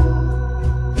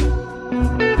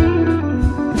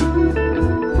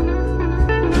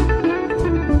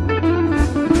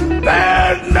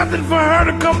 There's nothing for her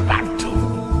to come back to.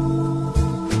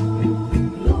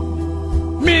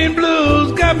 Mean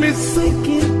blues got me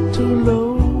sinking too low.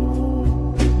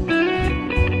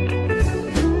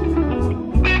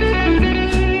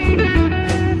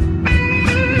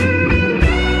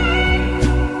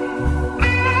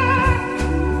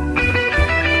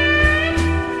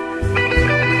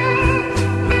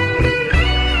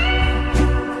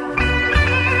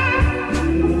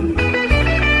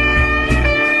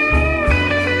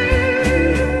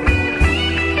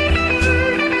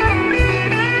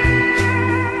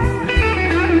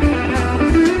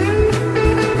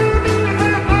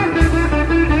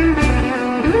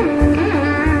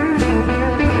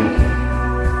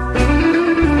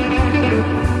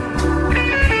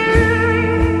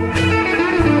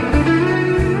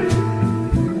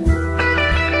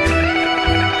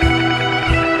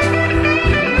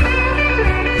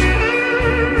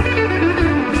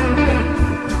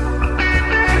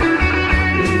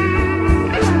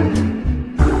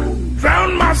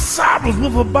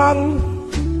 With a bottle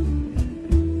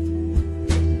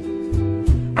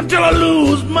until I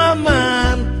lose my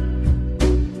mind.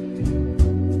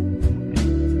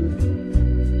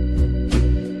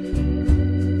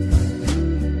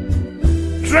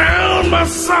 Drown my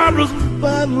sorrows with a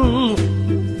bottle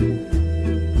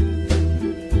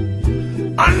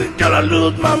until I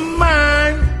lose my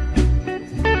mind.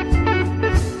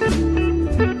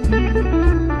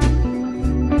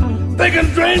 They can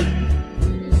drink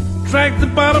the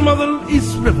bottom of the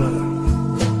East River.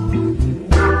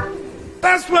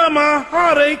 That's where my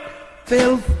heartache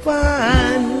they'll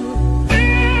find.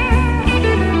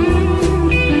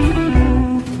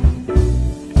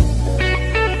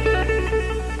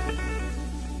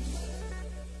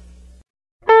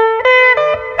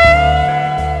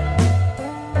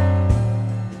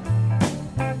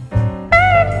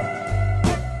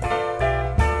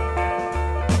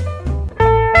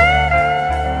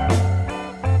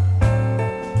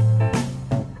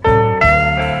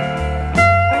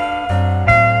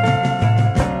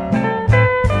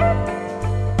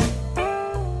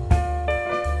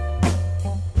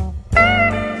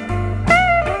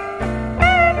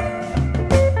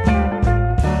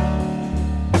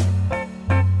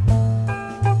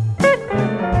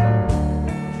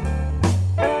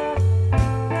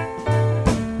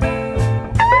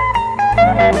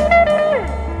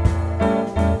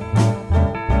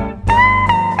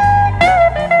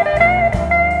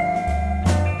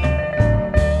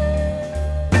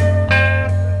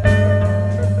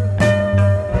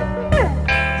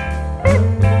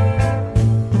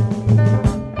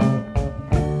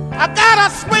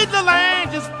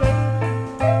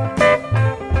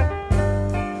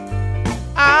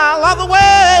 I love the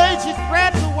way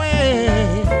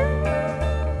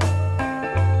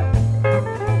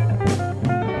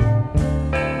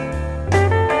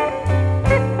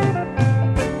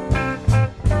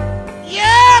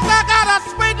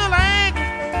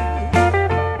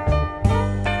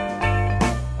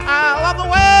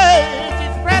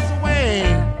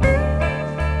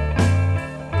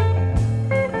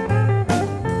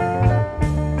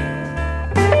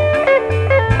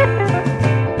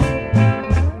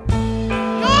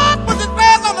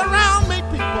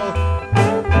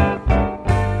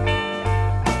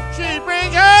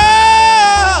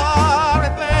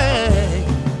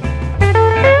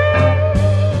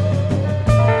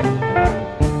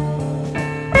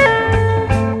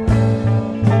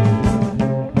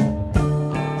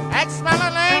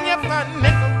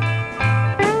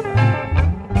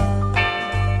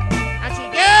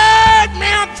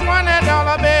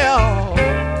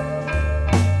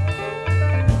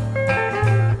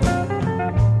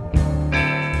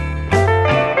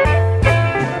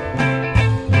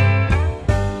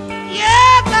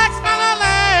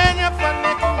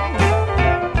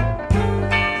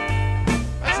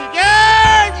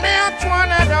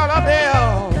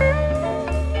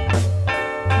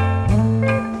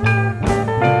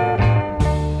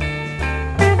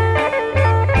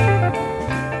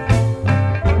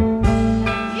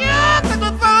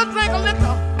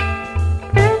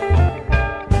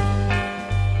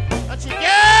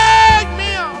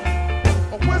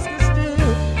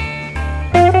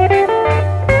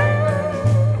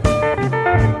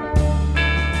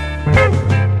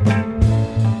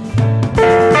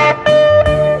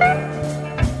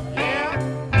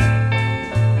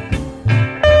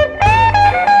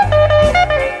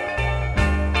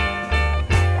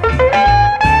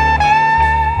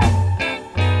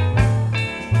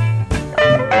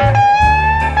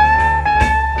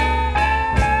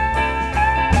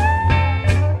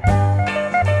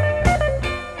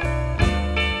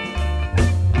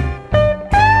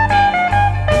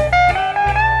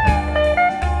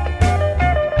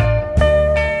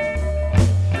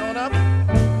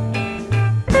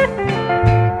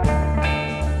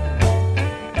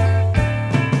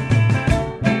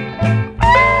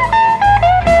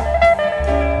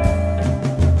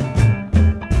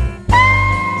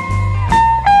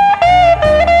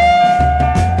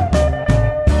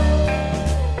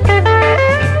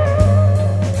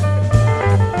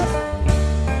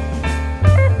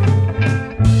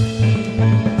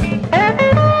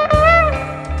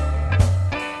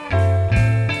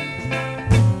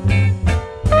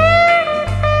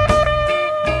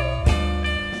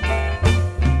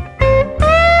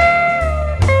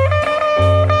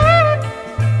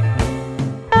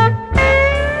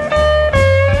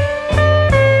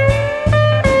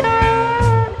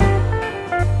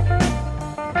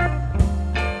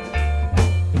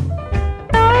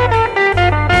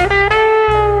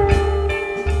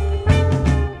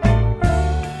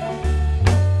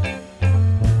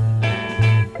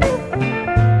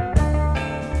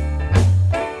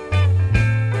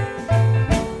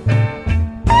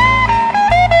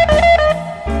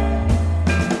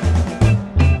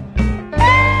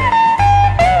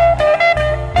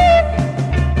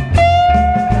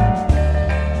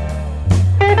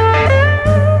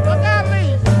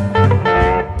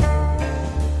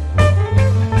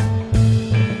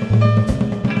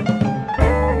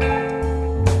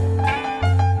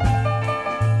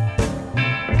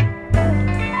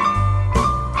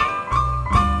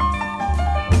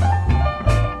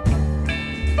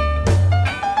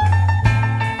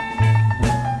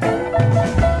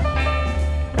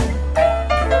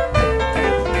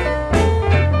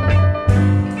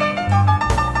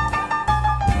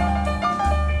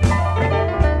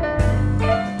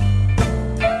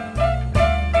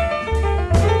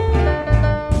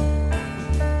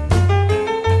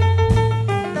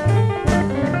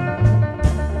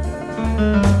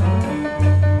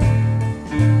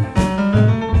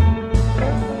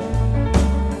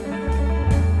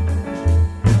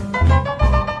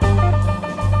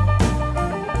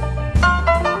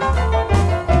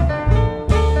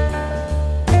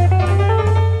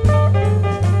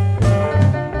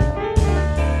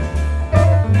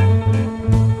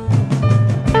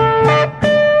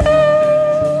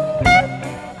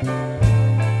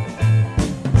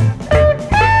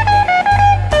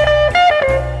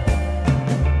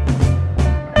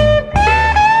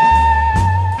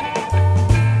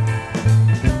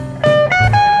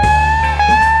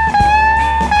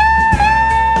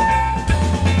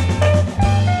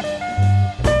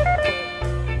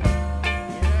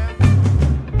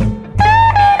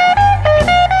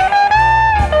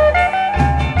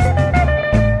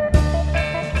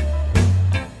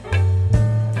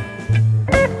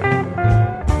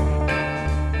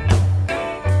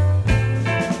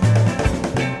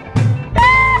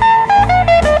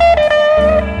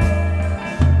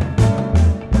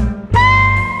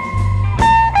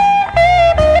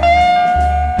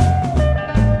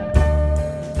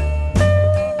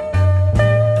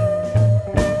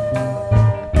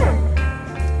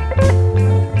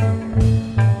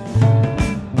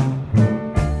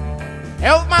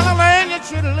light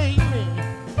should lead me.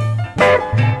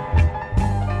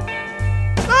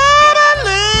 Gonna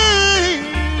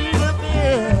leave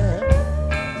again.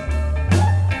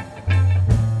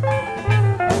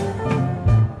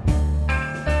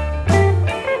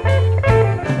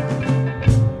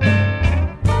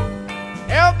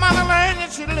 Help my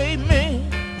light should lead me.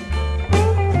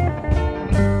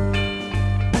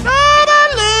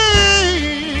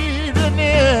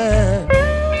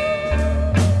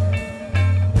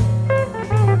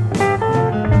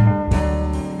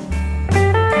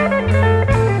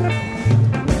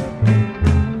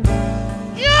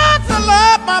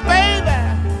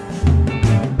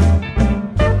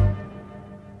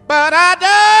 But I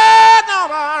don't know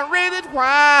the reason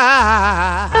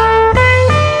why.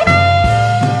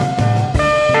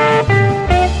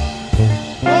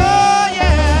 Oh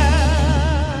yeah.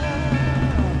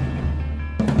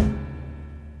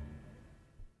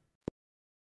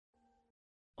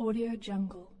 Audio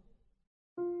Jungle.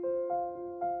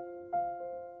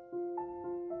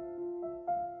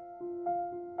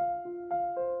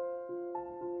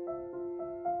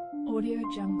 Audio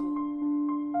Jungle.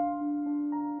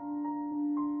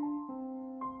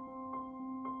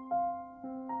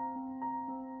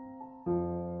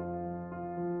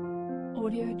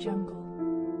 Audio Jungle.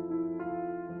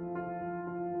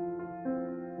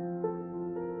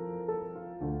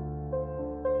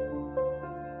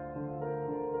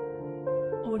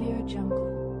 Audio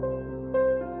Jungle.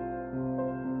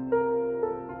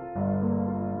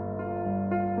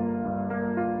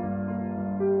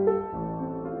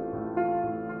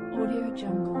 Audio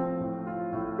Jungle.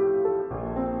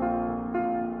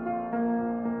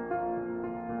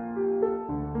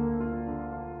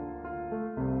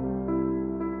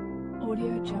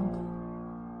 Audio Jungle.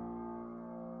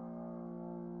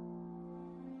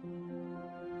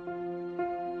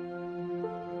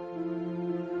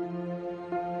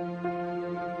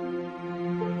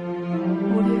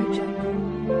 Audio Jungle.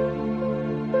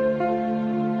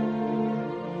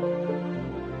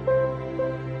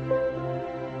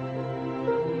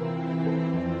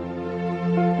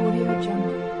 Audio Jungle. Audio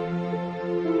Jungle.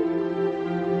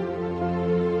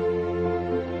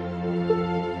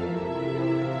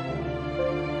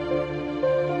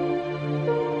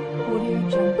 Audio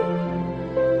Jungle. Audio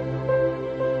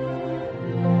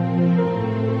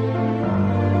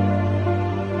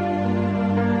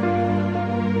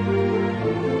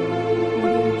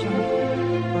Jungle.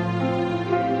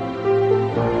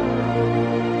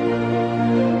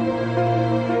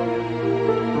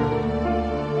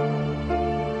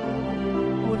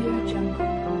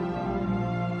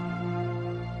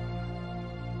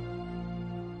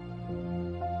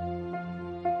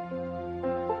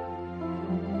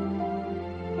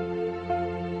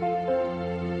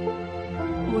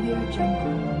 Audio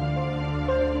Jungle.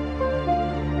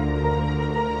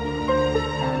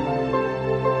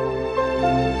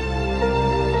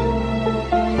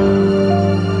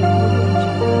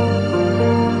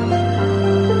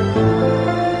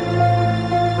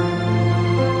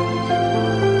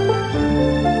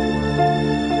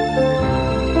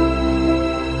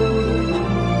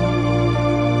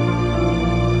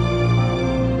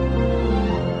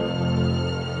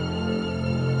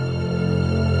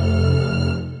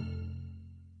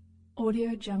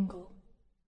 Audio Jungle.